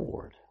get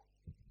bored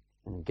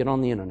and then get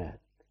on the internet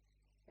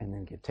and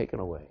then get taken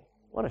away.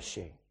 What a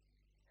shame.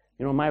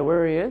 You know what my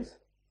worry is?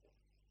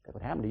 That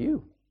would happen to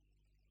you.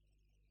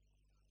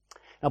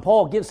 Now,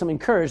 Paul gives some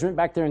encouragement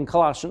back there in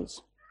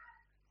Colossians.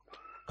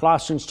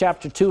 Colossians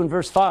chapter 2 and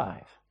verse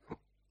 5.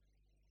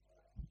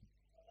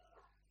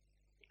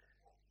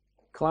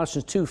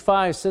 Colossians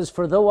 2:5 says,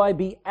 for though I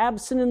be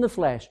absent in the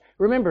flesh.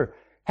 Remember,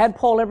 had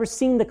Paul ever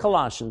seen the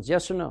Colossians?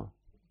 Yes or no?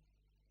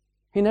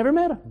 He never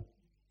met them.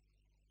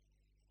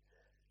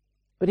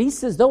 But he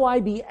says, though I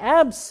be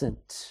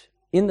absent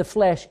in the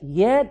flesh,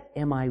 yet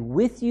am I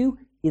with you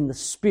in the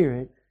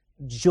Spirit,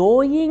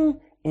 joying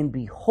and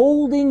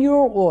beholding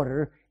your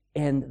order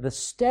and the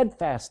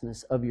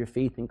steadfastness of your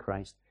faith in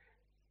Christ.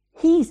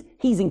 He's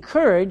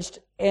encouraged,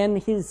 and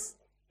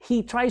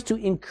he tries to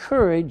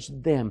encourage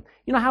them.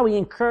 You know how he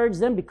encouraged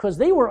them? Because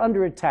they were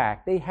under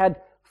attack. They had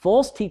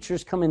false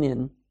teachers coming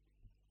in.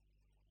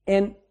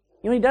 And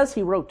you know what he does?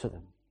 He wrote to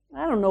them.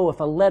 I don't know if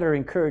a letter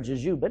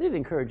encourages you, but it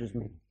encourages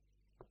me.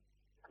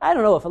 I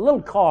don't know if a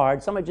little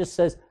card, somebody just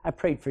says, I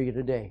prayed for you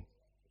today.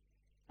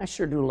 I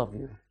sure do love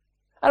you.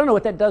 I don't know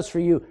what that does for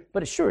you,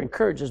 but it sure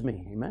encourages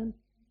me. Amen?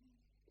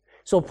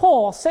 So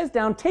Paul sits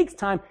down, takes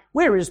time.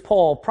 Where is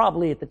Paul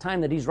probably at the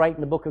time that he's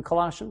writing the book of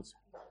Colossians?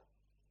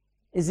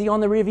 Is he on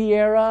the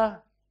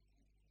Riviera,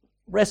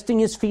 resting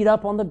his feet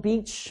up on the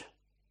beach,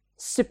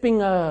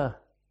 sipping an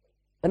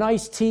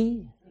iced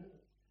tea?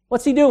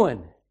 What's he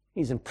doing?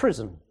 He's in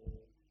prison.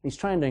 He's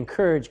trying to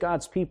encourage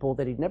God's people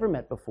that he'd never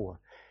met before.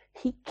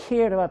 He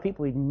cared about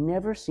people he'd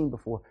never seen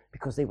before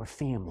because they were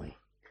family.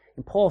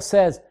 And Paul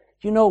says,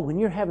 you know, when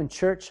you're having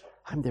church,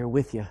 I'm there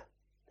with you.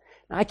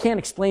 Now, I can't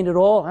explain it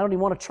all. I don't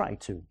even want to try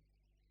to.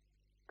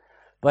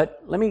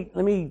 But let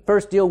me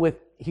first deal with,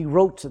 he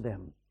wrote to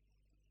them.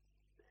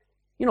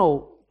 You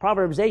know,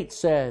 Proverbs 8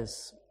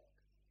 says,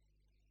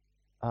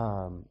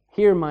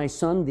 hear, my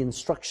son, the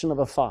instruction of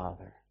a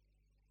father.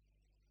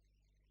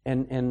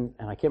 And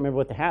I can't remember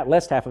what the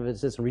last half of it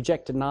says,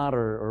 reject it not,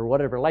 or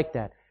whatever like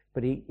that.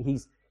 But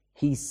he's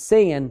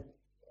saying,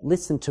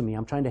 listen to me,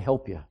 I'm trying to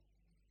help you.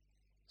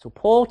 So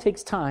Paul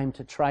takes time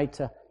to try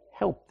to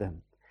help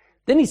them.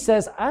 Then he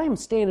says, I'm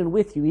standing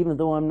with you even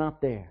though I'm not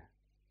there.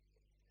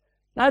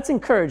 Now it's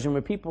encouraging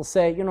when people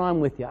say, you know, I'm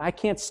with you. I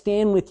can't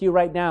stand with you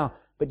right now,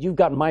 but you've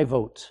got my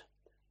vote.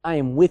 I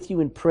am with you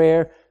in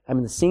prayer. I'm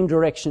in the same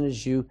direction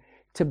as you.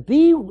 To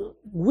be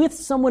with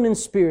someone in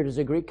spirit is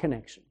a great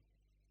connection.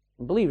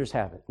 And believers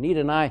have it. Nita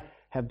and I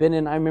have been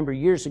in, I remember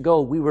years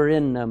ago, we were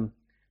in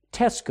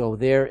Tesco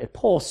there at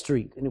Paul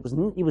Street, and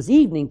it was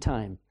evening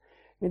time.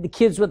 We had the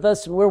kids with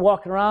us, and we're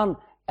walking around,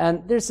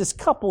 and there's this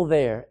couple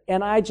there,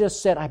 and I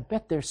just said, I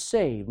bet they're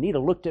saved. Nita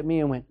looked at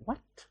me and went, what?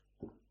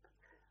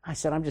 I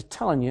said, I'm just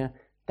telling you,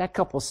 that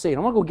couple's saved.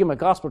 I'm going to go give them a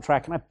gospel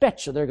tract, and I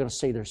bet you they're going to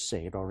say they're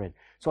saved already.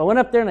 So I went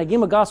up there, and I gave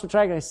them a gospel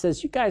tract, and I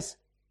says, you guys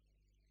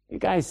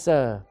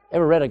ever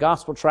read a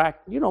gospel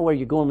tract? You know where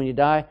you're going when you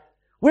die.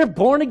 We're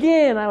born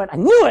again. I went, I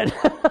knew it.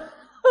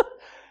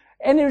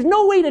 And there's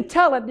no way to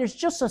tell it. There's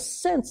just a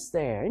sense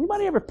there.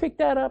 Anybody ever pick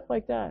that up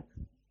like that?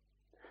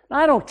 Now,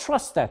 I don't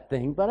trust that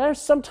thing, but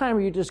there's some time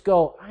where you just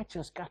go, I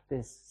just got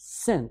this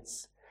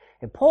sense.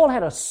 And Paul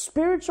had a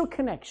spiritual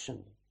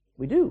connection.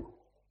 We do.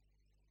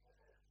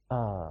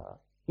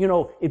 You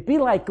know, it'd be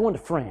like going to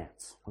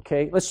France,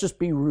 okay? Let's just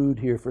be rude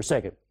here for a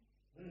second.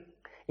 And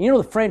you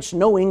know the French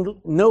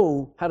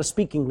know how to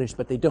speak English,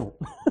 but they don't.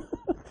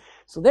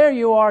 So there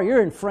you are,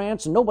 you're in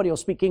France, and nobody will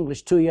speak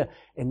English to you,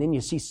 and then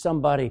you see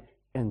somebody,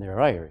 and they're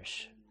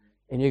Irish.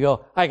 And you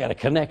go, I got a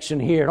connection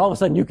here, and all of a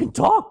sudden you can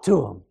talk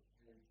to them.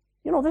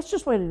 You know, that's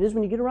just what it is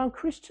when you get around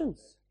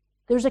Christians.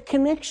 There's a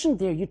connection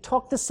there. You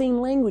talk the same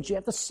language. You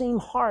have the same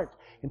heart.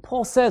 And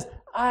Paul says,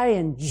 I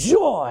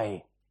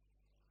enjoy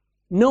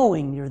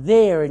knowing you're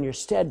there and you're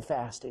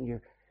steadfast and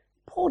you're...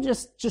 Paul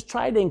just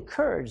tried to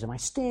encourage them. I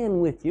stand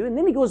with you. And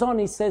then he goes on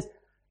and he says, I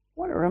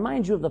want to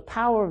remind you of the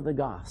power of the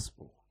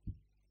gospel.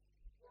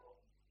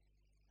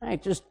 I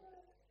just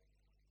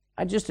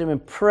am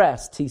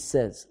impressed, he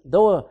says.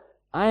 Though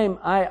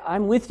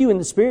I'm with you in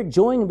the Spirit,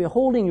 joying and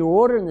beholding your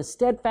order and the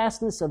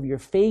steadfastness of your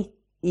faith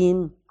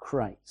in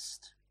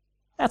Christ.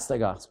 That's the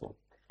gospel.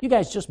 You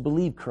guys just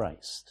believe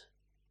Christ.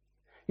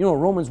 You know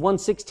what Romans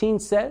 1:16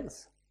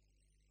 says?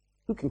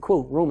 Who can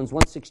quote Romans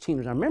 1:16? It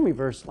was our memory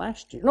verse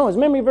last year. No, it was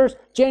memory verse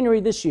January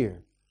this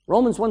year.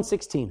 Romans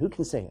 1:16. Who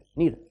can say it?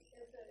 Nita.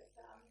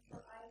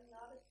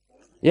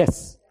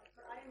 Yes.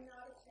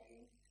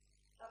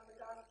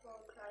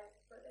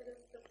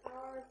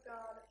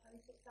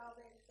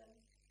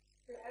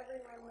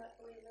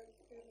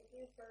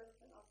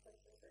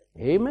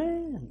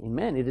 Amen.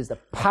 Amen. It is the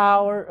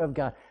power of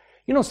God.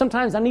 You know,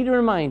 sometimes I need to be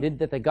reminded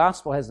that the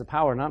gospel has the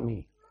power, not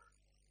me.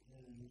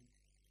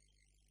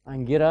 I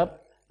can get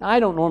up. Now,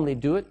 I don't normally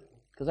do it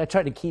because I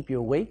try to keep you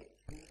awake.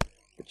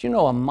 But you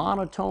know, a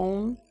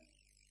monotone,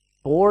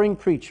 boring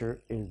preacher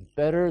is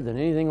better than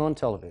anything on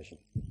television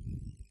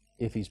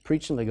if he's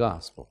preaching the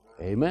gospel.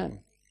 Amen.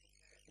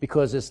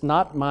 Because it's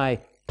not my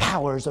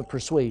powers of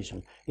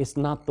persuasion. It's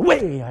not the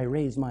way I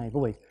raise my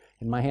voice.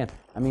 In my hand.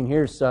 I mean,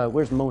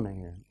 where's Mona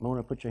here?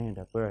 Mona, put your hand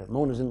up. Where?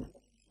 Mona's in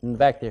the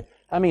back there.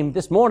 I mean,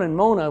 this morning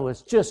Mona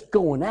was just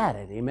going at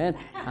it, amen.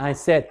 I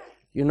said,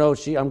 you know,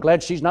 I'm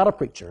glad she's not a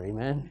preacher,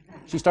 amen.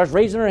 She starts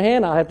raising her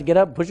hand, I'll have to get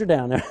up and push her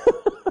down there.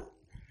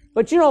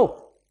 But you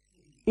know,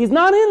 it's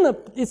not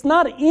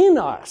in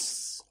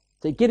us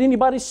to get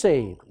anybody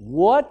saved.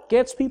 What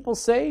gets people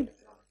saved?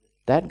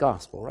 That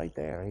gospel right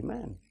there,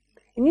 amen.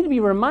 You need to be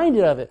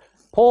reminded of it.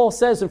 Paul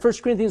says in 1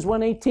 Corinthians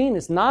 1:18,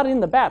 it's not in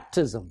the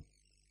baptism.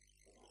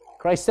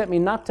 Christ sent me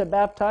not to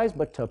baptize,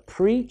 but to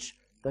preach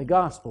the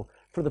gospel.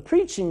 For the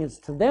preaching is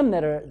to them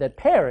that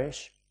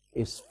perish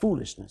is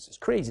foolishness, is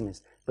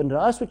craziness. But to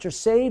us which are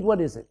saved,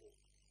 what is it?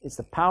 It's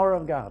the power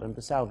of God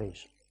unto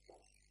salvation.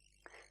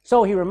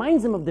 So he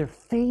reminds them of their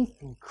faith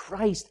in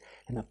Christ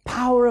and the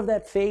power of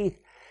that faith.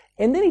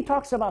 And then he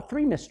talks about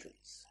three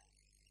mysteries.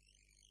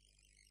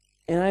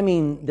 And I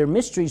mean, they're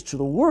mysteries to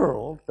the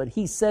world, but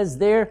he says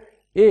there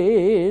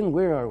in,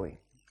 where are we?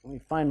 Let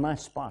me find my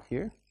spot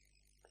here.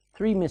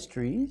 Three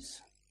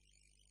mysteries.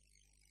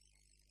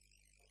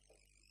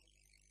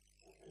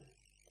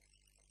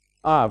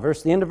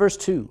 The end of verse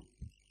 2.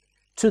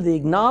 to the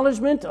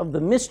acknowledgement of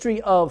the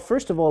mystery of,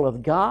 first of all,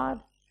 of God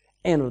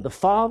and of the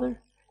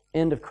Father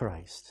and of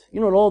Christ. You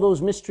know what all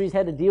those mysteries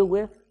had to deal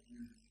with?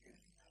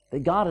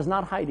 That God is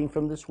not hiding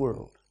from this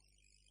world.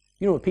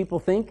 You know what people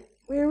think?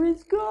 Where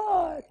is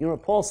God? You know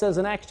what Paul says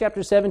in Acts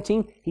chapter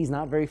 17? He's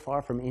not very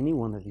far from any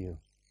one of you.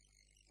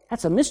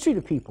 That's a mystery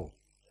to people.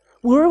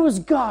 Where was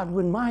God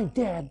when my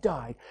dad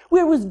died?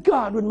 Where was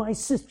God when my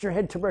sister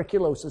had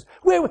tuberculosis?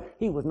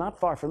 He was not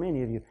far from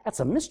any of you. That's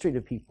a mystery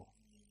to people.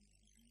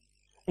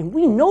 And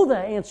we know the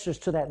answers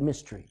to that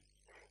mystery.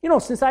 You know,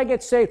 since I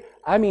get saved,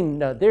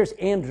 there's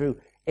Andrew.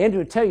 Andrew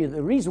would tell you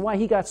the reason why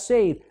he got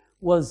saved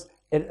was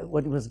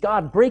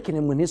God breaking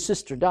him when his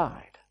sister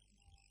died.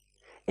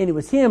 And it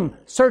was him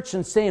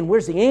searching, saying,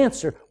 where's the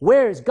answer?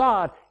 Where is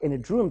God? And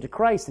it drew him to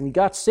Christ, and he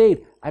got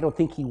saved. I don't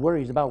think he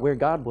worries about where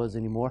God was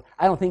anymore.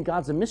 I don't think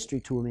God's a mystery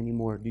to him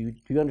anymore. Do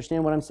you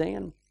understand what I'm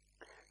saying?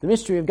 The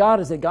mystery of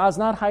God is that God's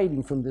not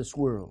hiding from this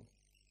world.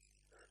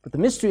 But the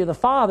mystery of the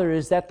Father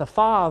is that the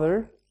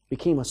Father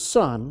became a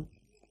Son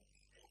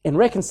and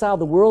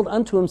reconciled the world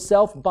unto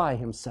himself by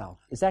himself.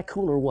 Is that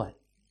cool or what?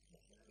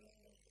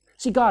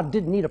 See, God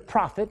didn't need a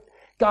prophet.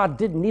 God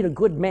didn't need a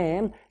good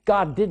man.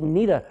 God didn't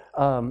need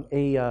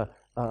a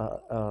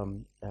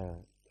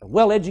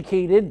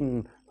well-educated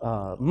and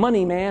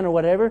money man or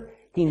whatever.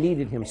 He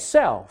needed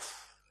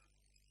himself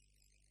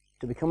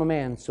to become a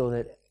man so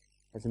that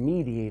as a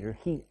mediator,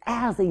 he,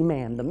 as a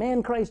man, the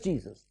man Christ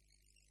Jesus,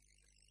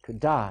 could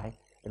die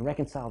and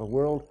reconcile the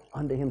world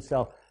unto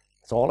himself.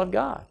 It's all of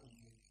God.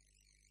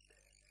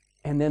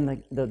 And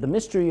then the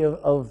mystery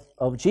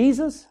of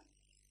Jesus,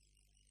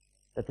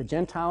 that the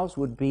Gentiles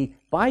would be,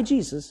 by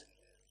Jesus,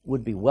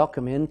 would be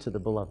welcome into the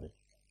beloved.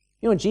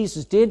 You know what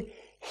Jesus did?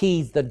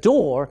 He's the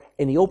door,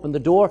 and he opened the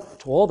door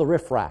to all the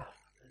riffraff.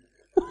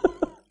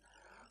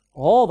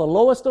 All the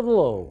lowest of the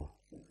low.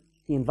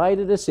 He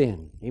invited us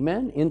in,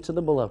 amen, into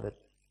the beloved.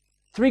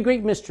 3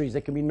 great mysteries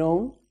that can be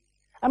known.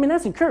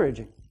 That's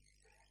encouraging.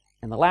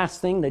 And the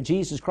last thing, that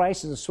Jesus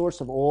Christ is the source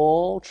of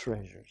all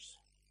treasures.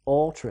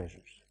 All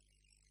treasures.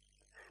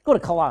 Go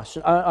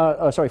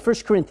to 1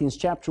 Corinthians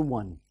chapter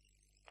 1.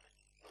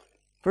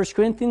 1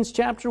 Corinthians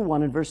chapter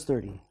 1 and verse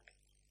 30.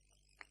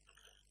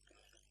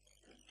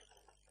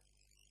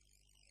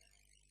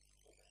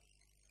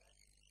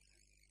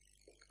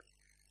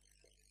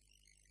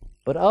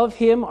 But of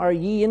him are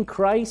ye in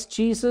Christ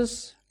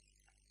Jesus,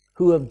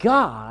 who of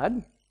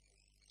God,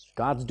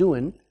 God's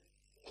doing,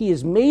 he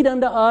is made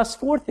unto us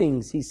 4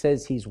 things. He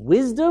says he's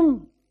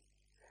wisdom,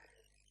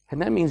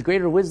 and that means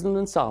greater wisdom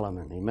than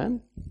Solomon.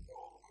 Amen?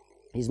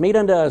 He's made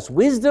unto us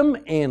wisdom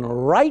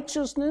and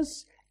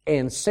righteousness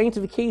and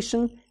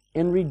sanctification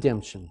and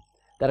redemption.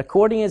 That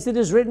according as it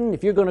is written,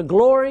 if you're going to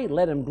glory,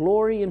 let him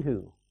glory in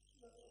who?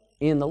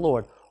 In the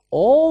Lord.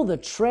 All the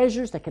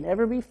treasures that can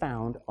ever be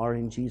found are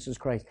in Jesus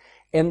Christ.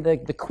 And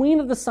the queen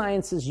of the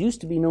sciences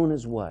used to be known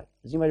as what?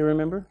 Does anybody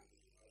remember?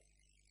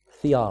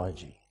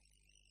 Theology.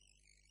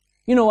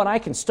 You know what? I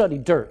can study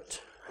dirt.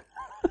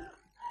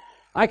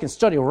 I can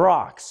study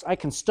rocks. I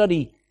can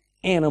study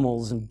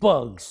animals and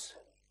bugs.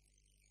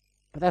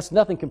 But that's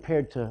nothing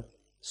compared to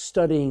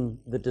studying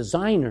the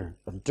designer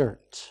of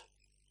dirt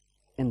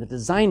and the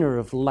designer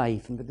of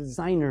life and the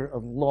designer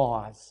of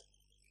laws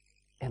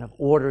and of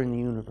order in the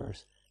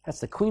universe. That's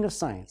the queen of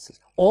sciences.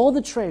 All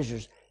the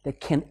treasures that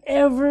can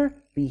ever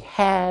be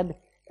had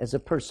as a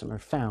person are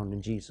found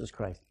in Jesus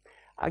Christ.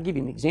 I'll give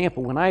you an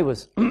example. When I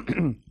was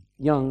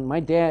young, my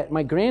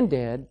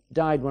granddad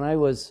died when I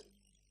was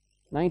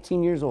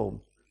 19 years old.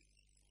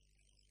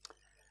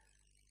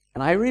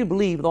 And I really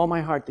believe with all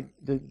my heart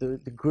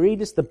the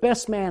greatest, the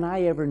best man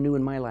I ever knew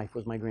in my life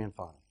was my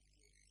grandfather.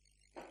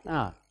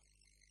 Now,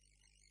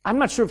 I'm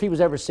not sure if he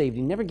was ever saved.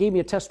 He never gave me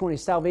a testimony of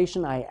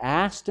salvation. I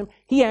asked him.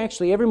 He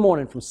actually, every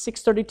morning from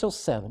 6:30 till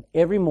 7,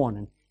 every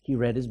morning, he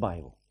read his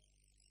Bible.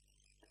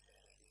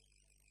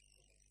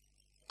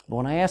 But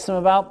when I asked him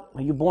about,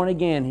 are you born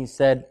again? He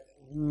said,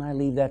 I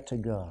leave that to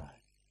God.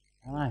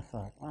 And I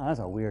thought, wow, that's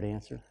a weird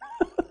answer.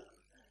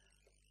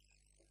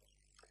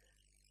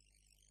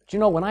 But you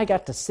know, when I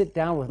got to sit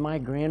down with my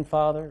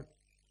grandfather,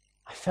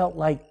 I felt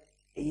like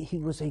he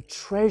was a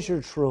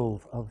treasure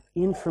trove of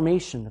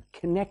information, of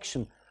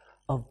connection,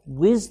 of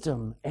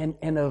wisdom,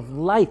 and of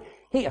life.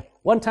 Hey,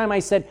 one time I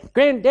said,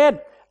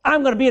 Granddad,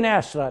 I'm going to be an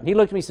astronaut. And he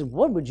looked at me and said,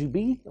 what would you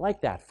be like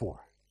that for?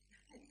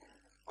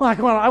 Well,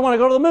 I want to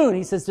go to the moon.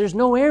 He says, there's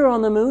no air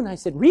on the moon. I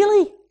said,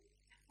 really?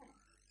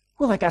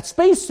 Well, I got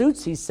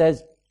spacesuits. He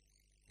says,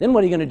 then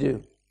what are you going to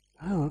do?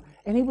 Oh,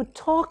 and he would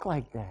talk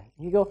like that.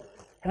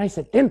 And I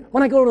said, then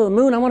when I go to the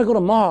moon, I want to go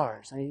to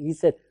Mars. And he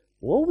said,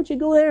 what would you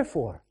go there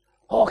for?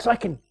 Oh, because I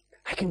can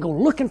go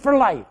looking for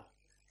life.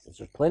 He says,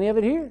 there's plenty of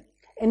it here.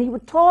 And he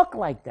would talk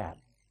like that.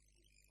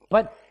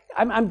 But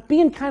I'm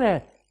being kind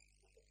of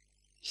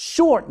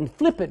short and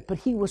flippant, but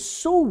he was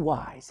so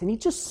wise. And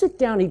he'd just sit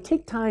down, he'd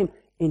take time,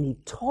 and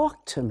he'd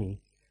talk to me.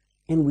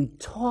 And we'd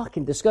talk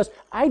and discuss.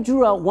 I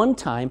drew out one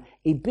time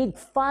a big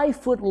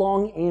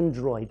 5-foot-long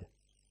android.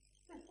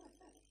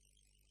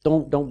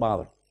 Don't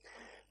bother.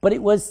 But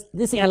it was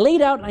this thing. I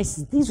laid out and I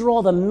said, these are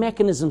all the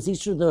mechanisms.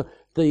 These are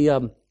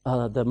the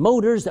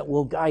motors that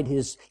will guide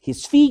his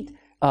feet.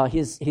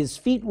 His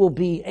feet will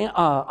be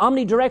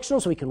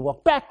omnidirectional, so he can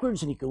walk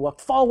backwards and he can walk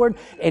forward.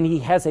 And he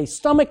has a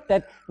stomach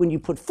that when you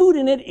put food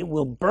in it, it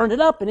will burn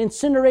it up and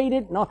incinerate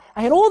it. And all.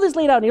 I had all this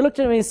laid out, and he looked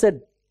at me and he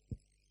said,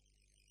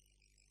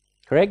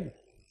 Craig? I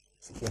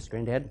said, yes,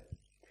 Granddad.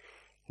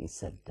 He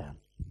said,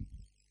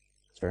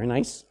 it's very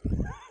nice.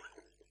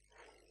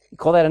 You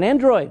call that an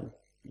android?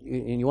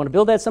 You want to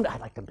build that someday?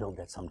 I'd like to build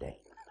that someday.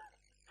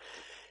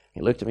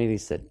 He looked at me and he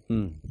said,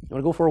 you want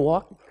to go for a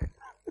walk?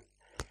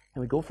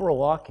 And we go for a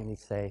walk and he'd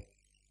say,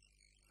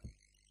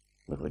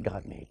 look what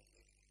God made.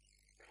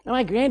 Now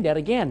my granddad,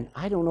 again,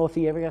 I don't know if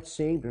he ever got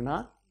saved or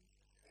not,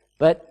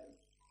 but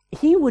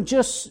he would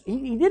just,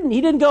 he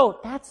didn't go,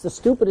 that's the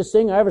stupidest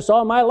thing I ever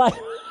saw in my life.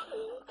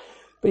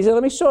 But he said,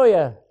 let me show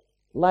you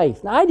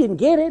life. Now I didn't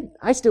get it.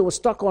 I still was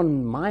stuck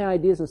on my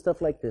ideas and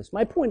stuff like this.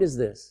 My point is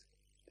this.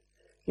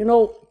 You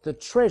know, the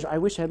treasure, I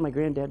wish I had my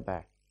granddad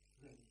back.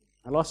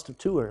 I lost him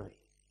too early.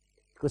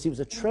 Because he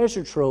was a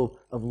treasure trove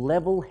of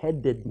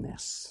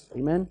level-headedness.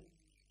 Amen?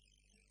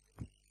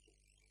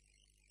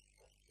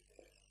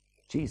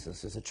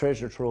 Jesus is a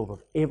treasure trove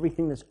of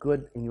everything that's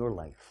good in your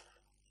life.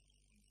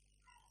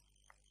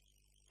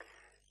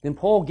 Then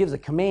Paul gives a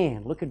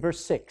command. Look at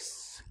verse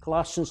 6.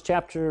 Colossians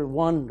chapter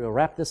 1, to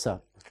wrap this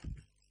up.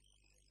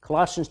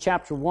 Colossians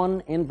chapter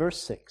 1 and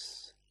verse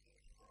 6.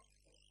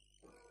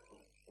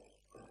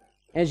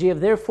 As ye have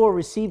therefore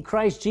received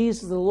Christ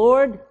Jesus the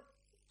Lord,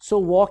 so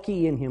walk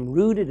ye in him,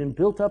 rooted and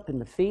built up in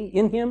the faith,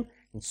 in him,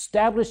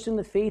 established in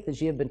the faith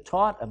as ye have been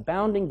taught,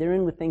 abounding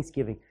therein with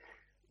thanksgiving.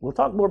 We'll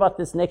talk more about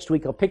this next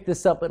week. I'll pick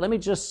this up, but let me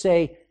just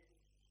say,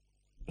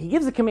 he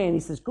gives a command. He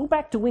says, go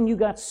back to when you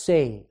got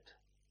saved.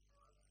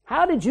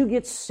 How did you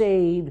get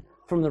saved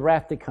from the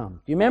wrath to come?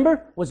 Do you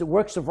remember? Was it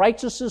works of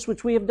righteousness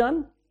which we have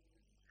done?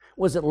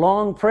 Was it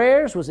long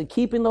prayers? Was it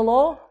keeping the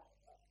law?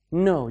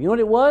 No. You know what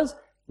it was?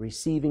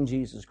 Receiving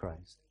Jesus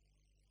Christ.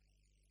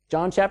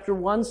 John chapter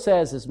 1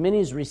 says, as many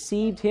as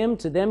received him,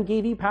 to them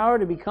gave he power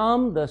to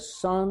become the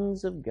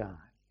sons of God.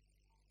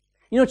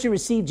 You know what you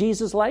receive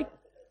Jesus like?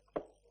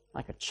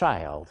 Like a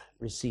child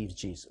receives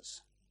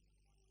Jesus.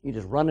 You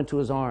just run into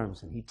his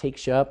arms and he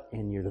takes you up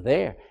and you're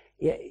there.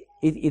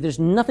 There's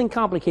nothing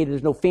complicated.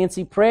 There's no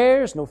fancy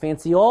prayers, no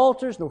fancy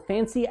altars, no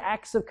fancy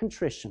acts of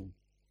contrition.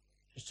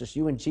 It's just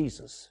you and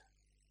Jesus.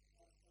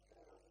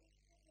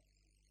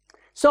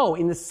 So,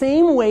 in the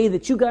same way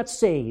that you got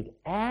saved,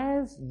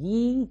 as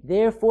ye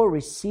therefore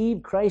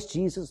received Christ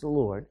Jesus the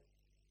Lord,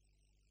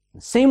 in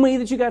the same way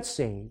that you got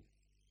saved,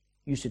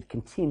 you should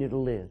continue to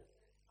live.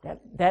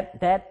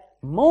 That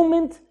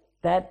moment,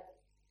 that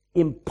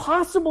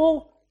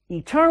impossible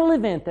eternal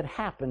event that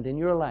happened in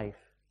your life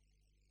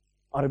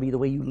ought to be the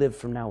way you live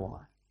from now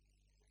on.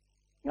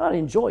 You ought to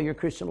enjoy your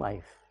Christian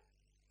life.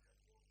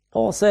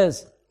 Paul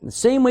says, in the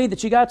same way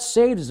that you got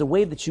saved is the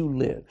way that you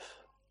live.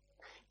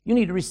 You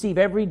need to receive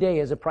every day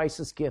as a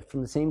priceless gift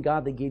from the same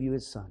God that gave you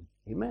his Son.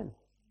 Amen.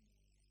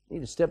 You need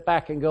to step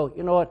back and go,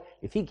 you know what?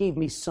 If he gave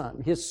me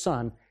his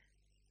Son,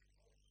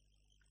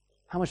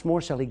 how much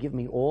more shall he give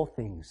me all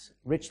things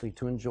richly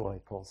to enjoy,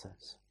 Paul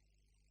says.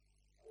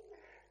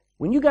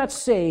 When you got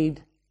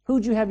saved,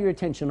 who'd you have your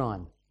attention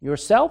on?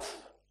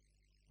 Yourself?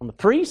 On the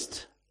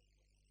priest?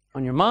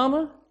 On your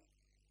mama?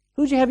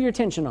 Who'd you have your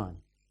attention on?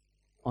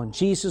 On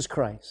Jesus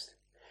Christ.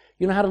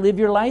 You know how to live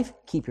your life?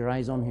 Keep your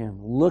eyes on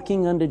him,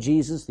 looking unto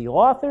Jesus, the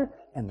author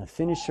and the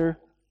finisher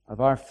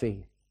of our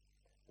faith.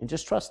 And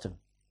just trust him.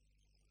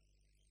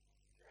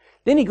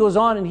 Then he goes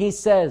on and he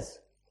says,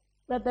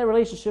 let that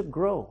relationship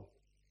grow.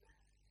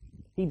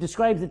 He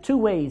describes it two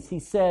ways. He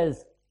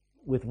says,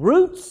 with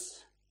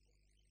roots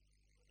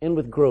and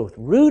with growth.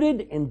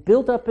 Rooted and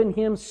built up in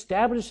him,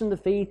 established in the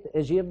faith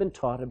as ye have been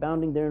taught,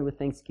 abounding therein with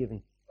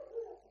thanksgiving.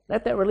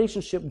 Let that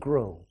relationship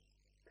grow.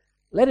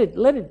 Let it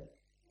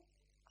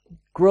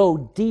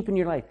grow deep in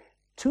your life.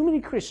 Too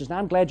many Christians, now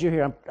I'm glad you're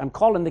here. I'm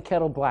calling the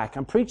kettle black.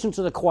 I'm preaching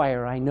to the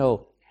choir, I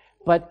know.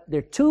 But there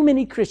are too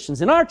many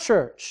Christians in our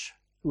church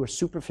who are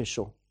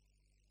superficial.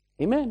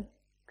 Amen.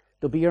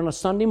 They'll be here on a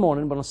Sunday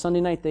morning, but on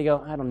Sunday night they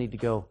go, I don't need to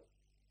go.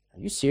 Are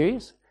you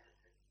serious?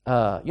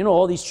 You know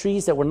all these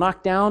trees that were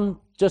knocked down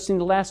just in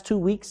the last 2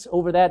 weeks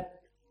over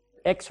that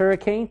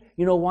ex-hurricane?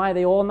 You know why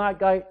they all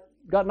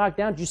got knocked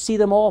down? Did you see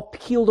them all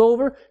peeled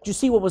over? Did you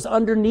see what was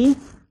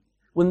underneath?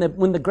 When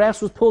the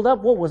grass was pulled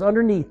up, what was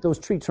underneath those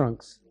tree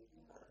trunks?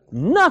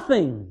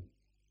 Nothing.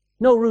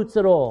 No roots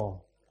at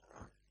all.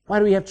 Why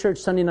do we have church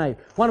Sunday night?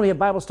 Why do we have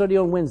Bible study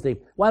on Wednesday?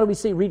 Why do we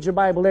say read your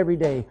Bible every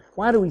day?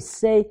 Why do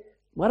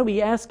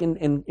we ask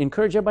and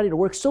encourage everybody to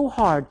work so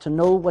hard to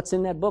know what's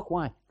in that book?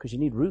 Why? Because you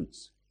need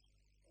roots.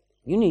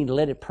 You need to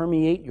let it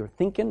permeate your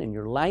thinking and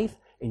your life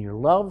and your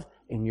love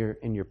and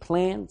your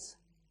plans.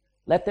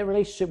 Let that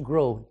relationship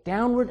grow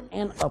downward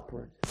and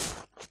upward.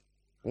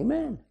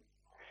 Amen.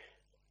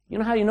 You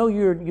know how you know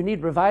you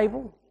need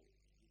revival?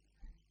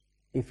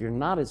 If you're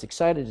not as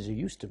excited as you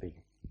used to be.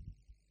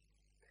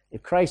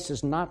 If Christ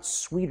is not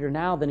sweeter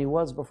now than he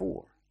was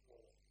before.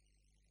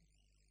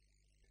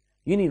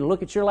 You need to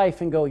look at your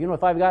life and go,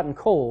 if I've gotten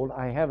cold,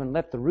 I haven't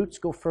let the roots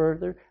go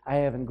further. I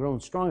haven't grown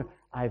stronger.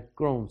 I've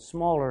grown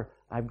smaller.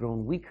 I've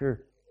grown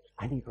weaker.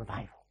 I need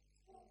revival.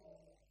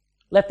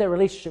 Let that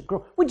relationship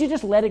grow. Would you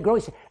just let it grow?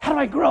 You say, how do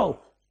I grow?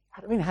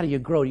 How do you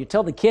grow? You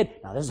tell the kid,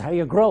 now this is how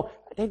you grow.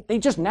 They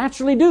just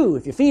naturally do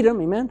if you feed them,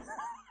 amen?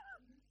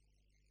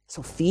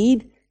 So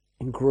feed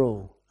and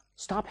grow.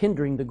 Stop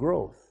hindering the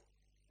growth.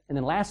 And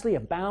then lastly,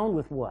 abound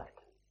with what?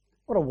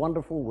 What a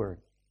wonderful word.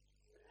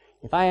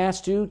 If I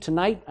asked you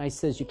tonight, I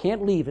says you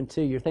can't leave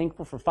until you're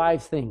thankful for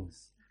 5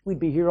 things. We'd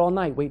be here all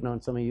night waiting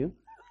on some of you.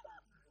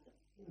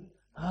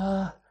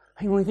 I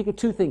can only think of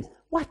 2 things.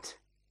 What?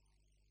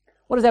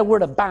 What does that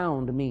word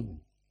abound mean?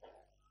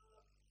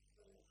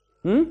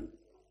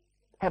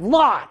 Have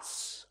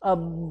lots,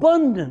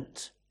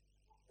 abundant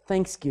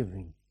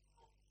thanksgiving.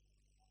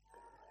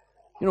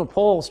 You know what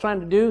Paul's trying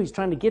to do? He's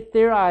trying to get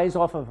their eyes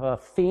off of a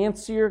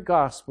fancier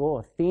gospel,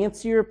 a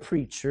fancier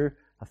preacher,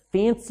 a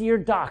fancier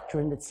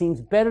doctrine that seems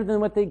better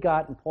than what they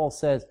got. And Paul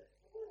says,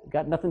 you've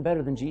got nothing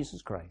better than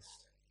Jesus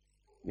Christ.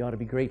 You ought to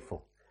be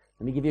grateful.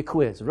 Let me give you a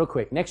quiz real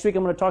quick. Next week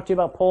I'm going to talk to you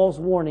about Paul's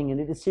warning,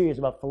 and it is serious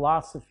about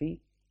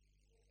philosophy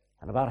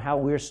and about how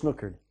we're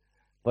snookered.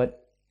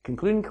 But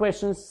concluding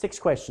questions, 6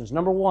 questions.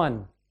 Number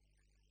 1,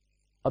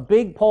 a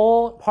big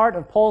part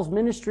of Paul's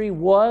ministry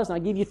was, and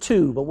I'll give you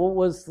 2, but what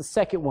was the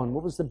second one?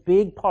 What was the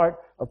big part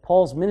of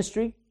Paul's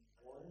ministry?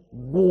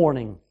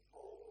 Warning.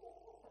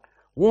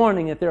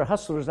 Warning that there are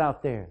hustlers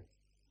out there.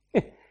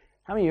 How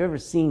many of you have ever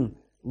seen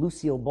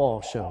Lucille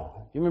Ball show?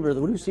 Do you remember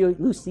the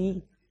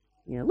Lucy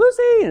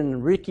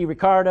and Ricky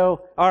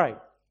Ricardo? All right.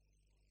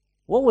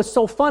 What was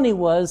so funny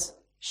was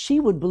she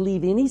would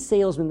believe any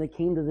salesman that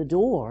came to the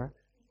door.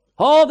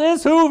 Oh,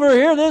 this Hoover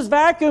here, this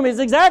vacuum is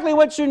exactly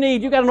what you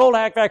need. You got an old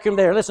hack vacuum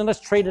there. Listen, let's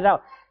trade it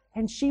out.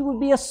 And she would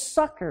be a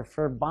sucker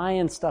for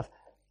buying stuff.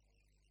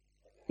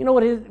 You know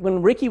what it is?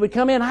 When Ricky would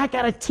come in, I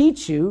got to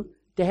teach you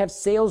to have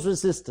sales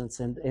resistance.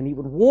 And he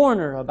would warn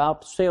her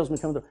about salesmen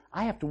coming to.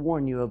 I have to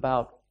warn you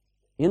about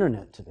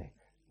internet today.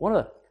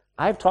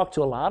 I've talked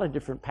to a lot of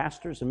different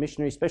pastors and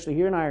missionaries, especially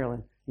here in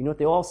Ireland. You know what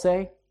they all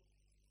say?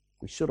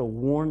 We should have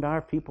warned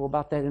our people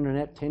about that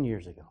internet 10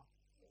 years ago.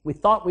 We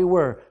thought we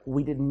were.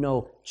 We didn't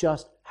know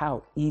just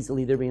how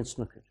easily they're being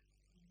snookered.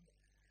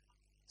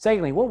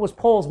 Secondly, what was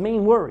Paul's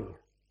main worry?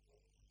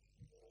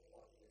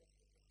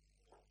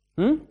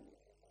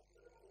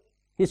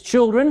 His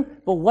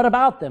children, but what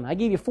about them? I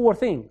gave you 4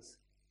 things.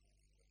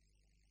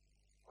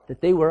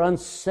 That they were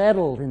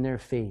unsettled in their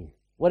faith.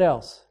 What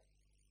else?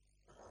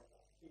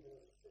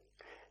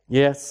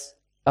 Yes,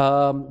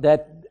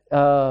 that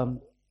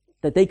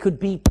they could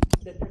be,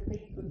 that their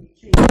faith could be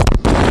changed.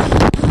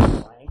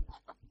 Right?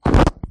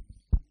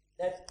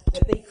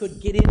 That they could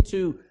get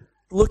into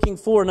looking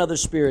for another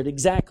spirit.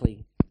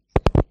 Exactly.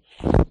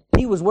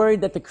 He was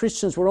worried that the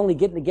Christians were only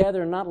getting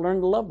together and not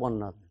learning to love one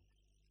another.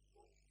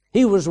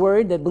 He was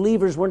worried that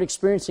believers weren't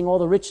experiencing all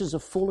the riches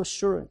of full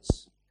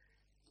assurance.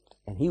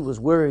 And he was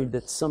worried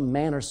that some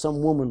man or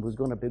some woman was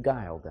going to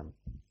beguile them.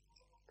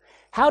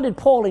 How did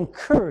Paul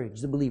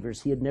encourage the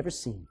believers he had never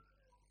seen?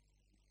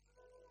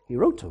 He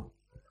wrote to them.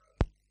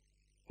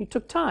 He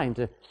took time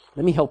to,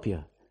 let me help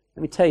you.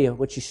 Let me tell you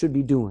what you should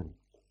be doing.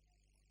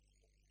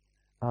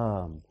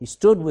 He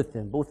stood with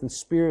them, both in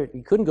spirit.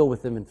 He couldn't go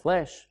with them in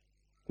flesh.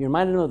 He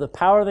reminded them of the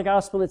power of the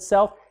gospel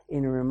itself,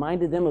 and he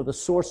reminded them of the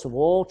source of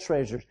all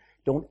treasures.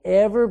 Don't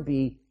ever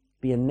be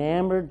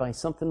enamored by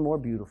something more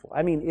beautiful.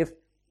 I mean,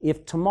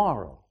 if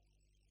tomorrow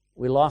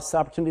we lost the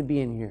opportunity of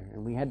being here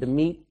and we had to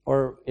meet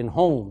or in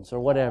homes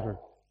or whatever,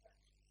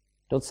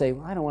 don't say,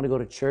 well, I don't want to go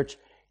to church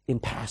in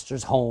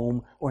Pastor's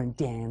home or in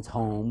Dan's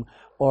home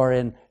or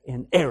in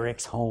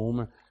Eric's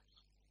home.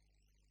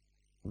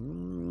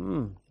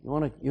 You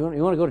want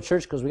to go to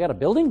church because we got a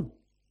building?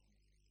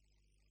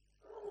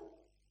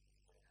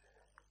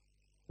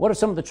 What are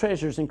some of the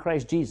treasures in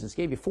Christ Jesus?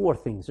 Gave you 4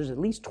 things. There's at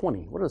least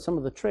 20. What are some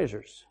of the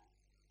treasures?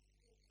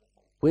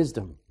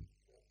 Wisdom.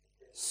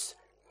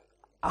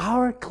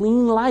 Our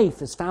clean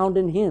life is found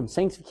in Him.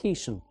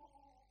 Sanctification.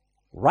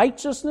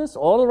 Righteousness.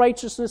 All the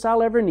righteousness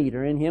I'll ever need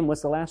are in Him.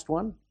 What's the last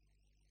one?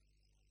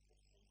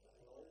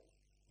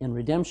 In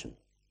redemption.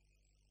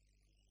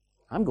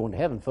 I'm going to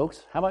heaven,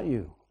 folks. How about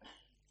you?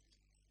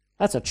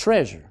 That's a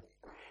treasure.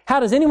 How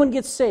does anyone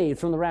get saved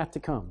from the wrath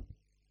to come?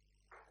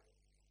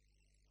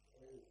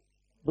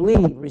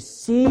 Believe,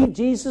 receive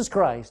Jesus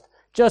Christ.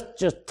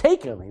 Just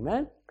take Him,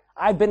 amen?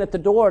 I've been at the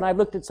door and I've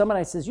looked at somebody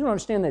and I says, you don't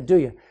understand that, do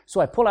you? So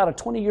I pull out a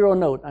 20-euro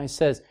note and I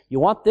says, you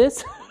want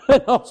this?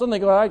 And all of a sudden they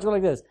go, all right, go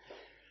like this.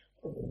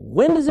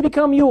 When does it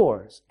become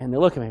yours? And they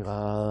look at me,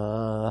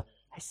 I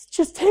said,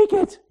 just take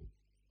it.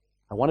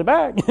 I want it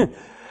back.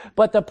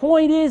 But the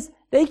point is,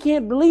 they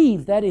can't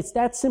believe that it's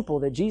that simple,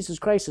 that Jesus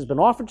Christ has been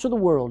offered to the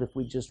world if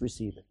we just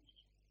receive it.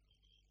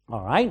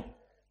 All right?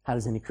 How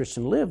does any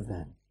Christian live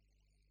then?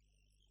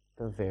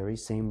 The very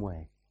same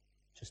way.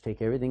 Just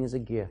take everything as a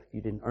gift.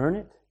 You didn't earn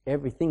it.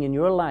 Everything in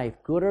your life,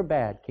 good or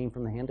bad, came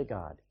from the hand of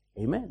God.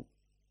 Amen.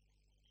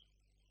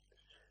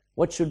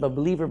 What should a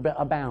believer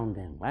abound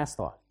in? Last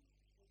thought.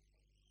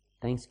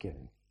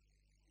 Thanksgiving.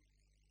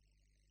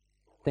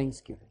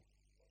 Thanksgiving.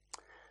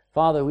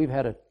 Father, we've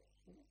had a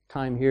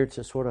time here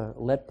to sort of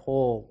let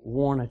Paul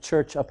warn a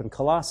church up in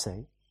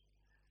Colossae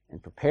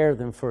and prepare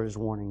them for his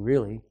warning,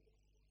 really.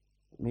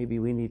 Maybe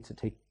we need to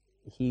take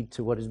heed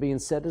to what is being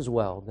said as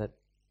well, that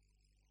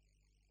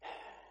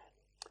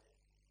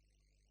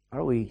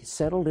are we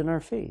settled in our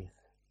faith?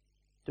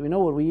 Do we know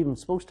what we're even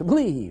supposed to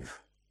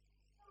believe?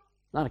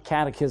 Not a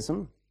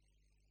catechism.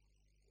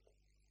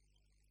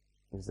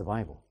 It's the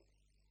Bible.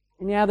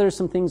 And yeah, there's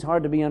some things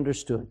hard to be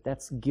understood.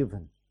 That's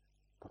given.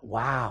 But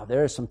wow,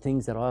 there are some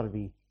things that ought to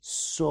be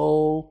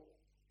so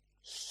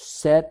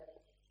set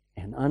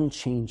and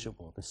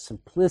unchangeable. The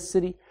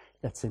simplicity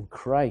that's in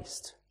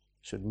Christ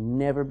should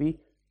never be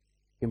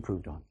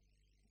improved on.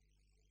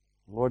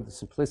 Lord, the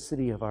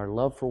simplicity of our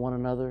love for one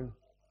another,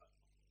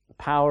 the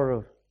power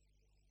of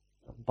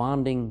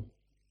bonding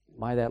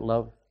by that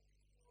love.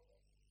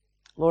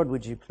 Lord,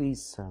 would you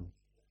please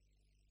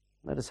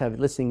let us have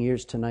listening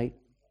ears tonight,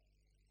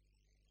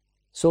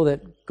 so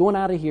that going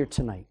out of here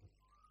tonight,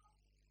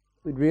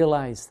 we'd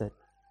realize that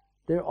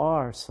there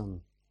are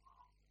some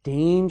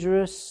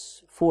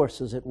dangerous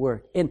forces at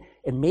work. And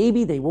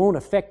maybe they won't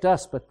affect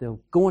us, but they're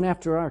going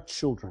after our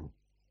children.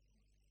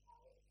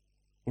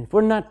 And if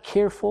we're not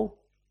careful,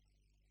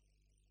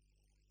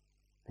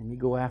 then you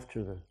go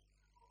after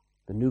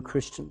the new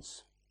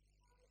Christians.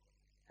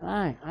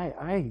 And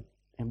I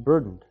am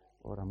burdened,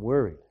 Lord, I'm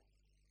worried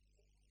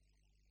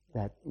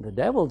that the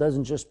devil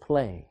doesn't just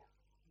play.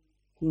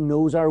 He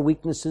knows our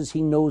weaknesses.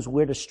 He knows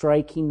where to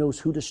strike. He knows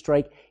who to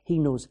strike. He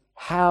knows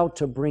how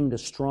to bring the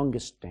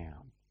strongest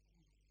down.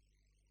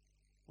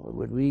 Or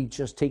would we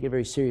just take it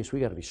very serious? We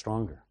got to be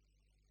stronger.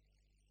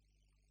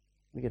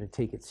 We got to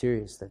take it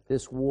serious that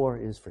this war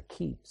is for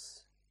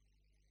keeps.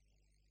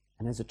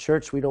 And as a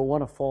church, we don't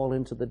want to fall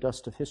into the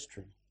dust of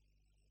history.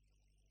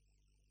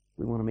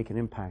 We want to make an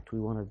impact.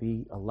 We want to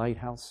be a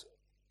lighthouse.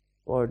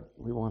 Lord,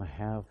 we want to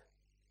have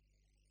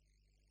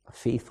a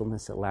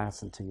faithfulness that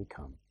lasts until you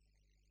come.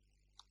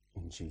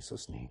 In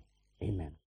Jesus' name, amen.